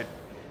website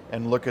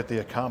and look at the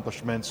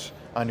accomplishments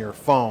on your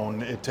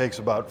phone, it takes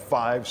about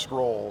 5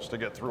 scrolls to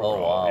get through it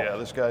all. Wow. Yeah,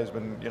 this guy's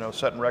been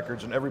setting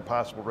records in every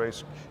possible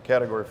race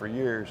category for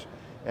years.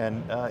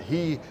 And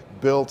he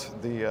built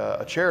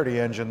a charity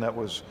engine that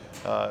was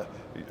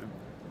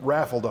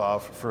raffled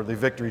off for the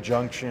Victory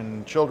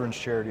Junction Children's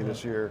Charity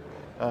this year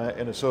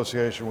in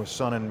association with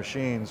Sun and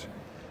Machines.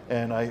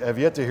 And I have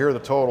yet to hear the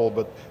total,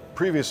 but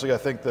previously I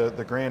think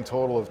the grand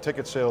total of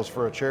ticket sales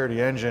for a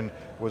charity engine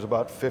was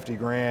about 50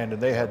 grand,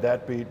 and they had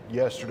that beat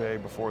yesterday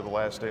before the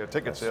last day of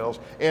ticket sales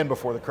and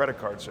before the credit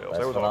card sales.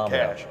 That was all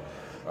cash.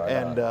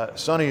 And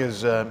Sonny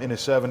is in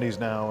his 70s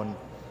now,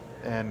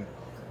 and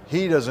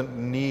he doesn't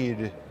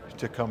need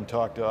to come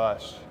talk to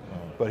us,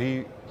 but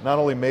he not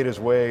only made his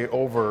way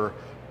over,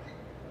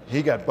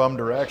 he got bum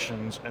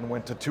directions and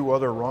went to 2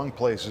 other wrong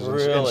places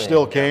and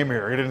still came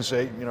here. He didn't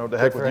say, you know, to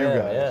heck with you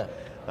guys,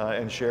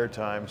 and share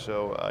time.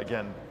 So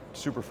again,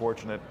 super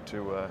fortunate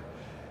to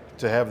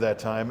have that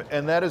time,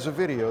 and that is a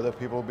video that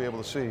people will be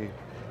able to see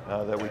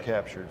that we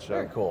captured. So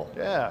very cool.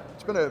 Yeah,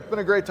 it's been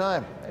a great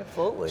time.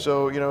 Absolutely.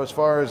 So you know, as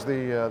far as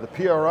the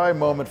PRI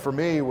moment for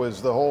me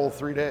was the whole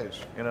 3 days.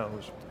 You know, it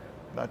was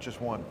not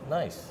just one.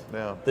 Nice.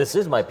 Yeah. This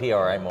is my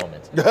PRI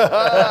moment.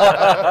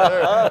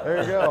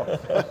 there you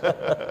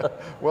go.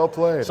 Well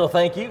played. So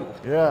thank you.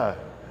 Yeah.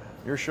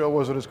 Your show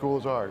wasn't as cool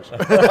as ours.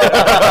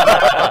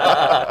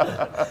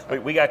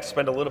 We got to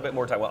spend a little bit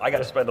more time. Well, I got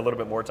to spend a little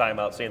bit more time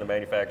out seeing the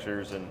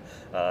manufacturers and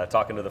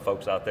talking to the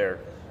folks out there.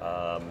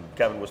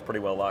 Kevin was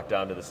pretty well locked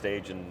down to the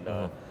stage, and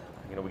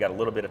you know, we got a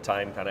little bit of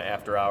time kind of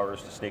after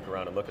hours to sneak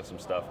around and look at some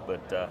stuff.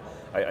 But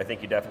I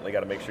think you definitely got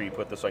to make sure you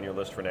put this on your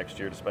list for next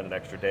year to spend an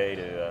extra day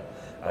to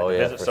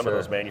visit some of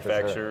those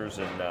manufacturers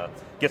and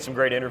get some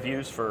great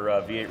interviews for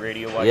V8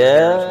 Radio while you're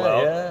here as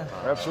well. Yeah,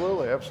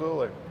 absolutely,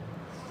 absolutely.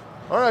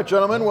 All right,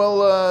 gentlemen.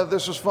 Well,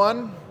 this was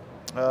fun.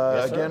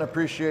 Again,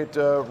 appreciate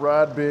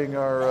Rod being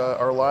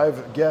our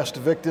live guest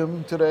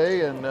victim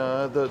today, and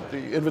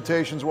the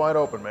invitation's wide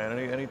open, man.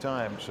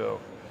 Anytime. So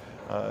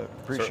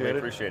appreciate it.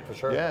 Appreciate it for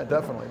sure. Yeah,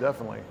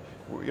 definitely.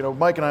 You know,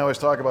 Mike and I always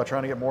talk about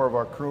trying to get more of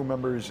our crew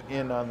members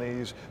in on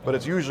these, but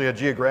it's usually a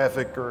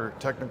geographic or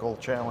technical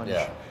challenge.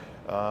 Yeah.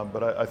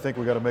 But I think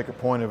we got to make a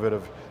point of it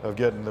of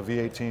getting the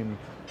V8 team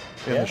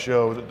in the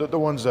show, the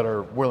ones that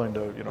are willing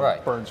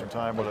to burn some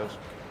time with us.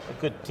 A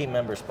good team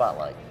member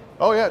spotlight.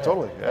 Oh yeah,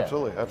 totally,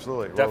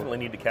 absolutely. Definitely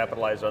need to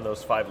capitalize on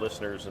those 5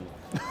 listeners and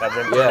have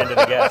them turn into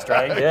the guest,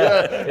 right?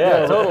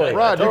 Yeah, totally.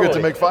 Rod, totally. you get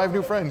to make 5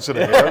 new friends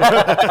today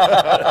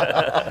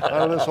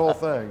out of this whole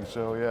thing.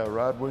 So yeah,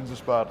 Rod wins the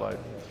spotlight.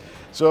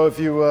 So if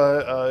you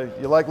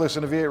like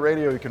listening to V8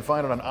 Radio, you can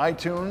find it on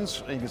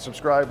iTunes. You can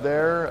subscribe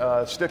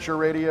there, Stitcher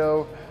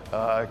Radio,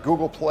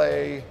 Google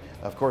Play,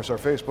 of course our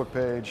Facebook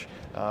page,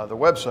 the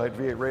website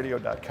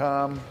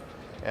v8radio.com.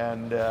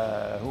 And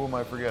who am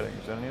I forgetting?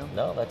 Is that any of them?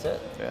 No, that's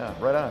it. Yeah,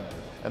 right on.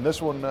 And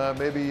this one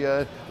maybe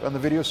on the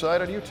video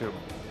side on YouTube.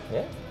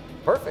 Yeah,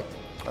 perfect.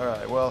 All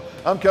right, well,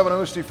 I'm Kevin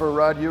Oeste for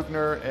Rod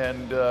Euchner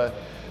and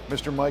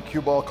Mr. Mike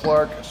Q-Ball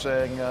Clarke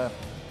saying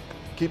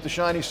keep the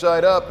shiny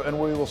side up, and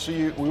we will see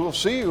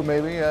you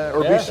maybe,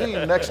 or be seen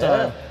next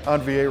time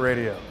on V8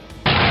 Radio.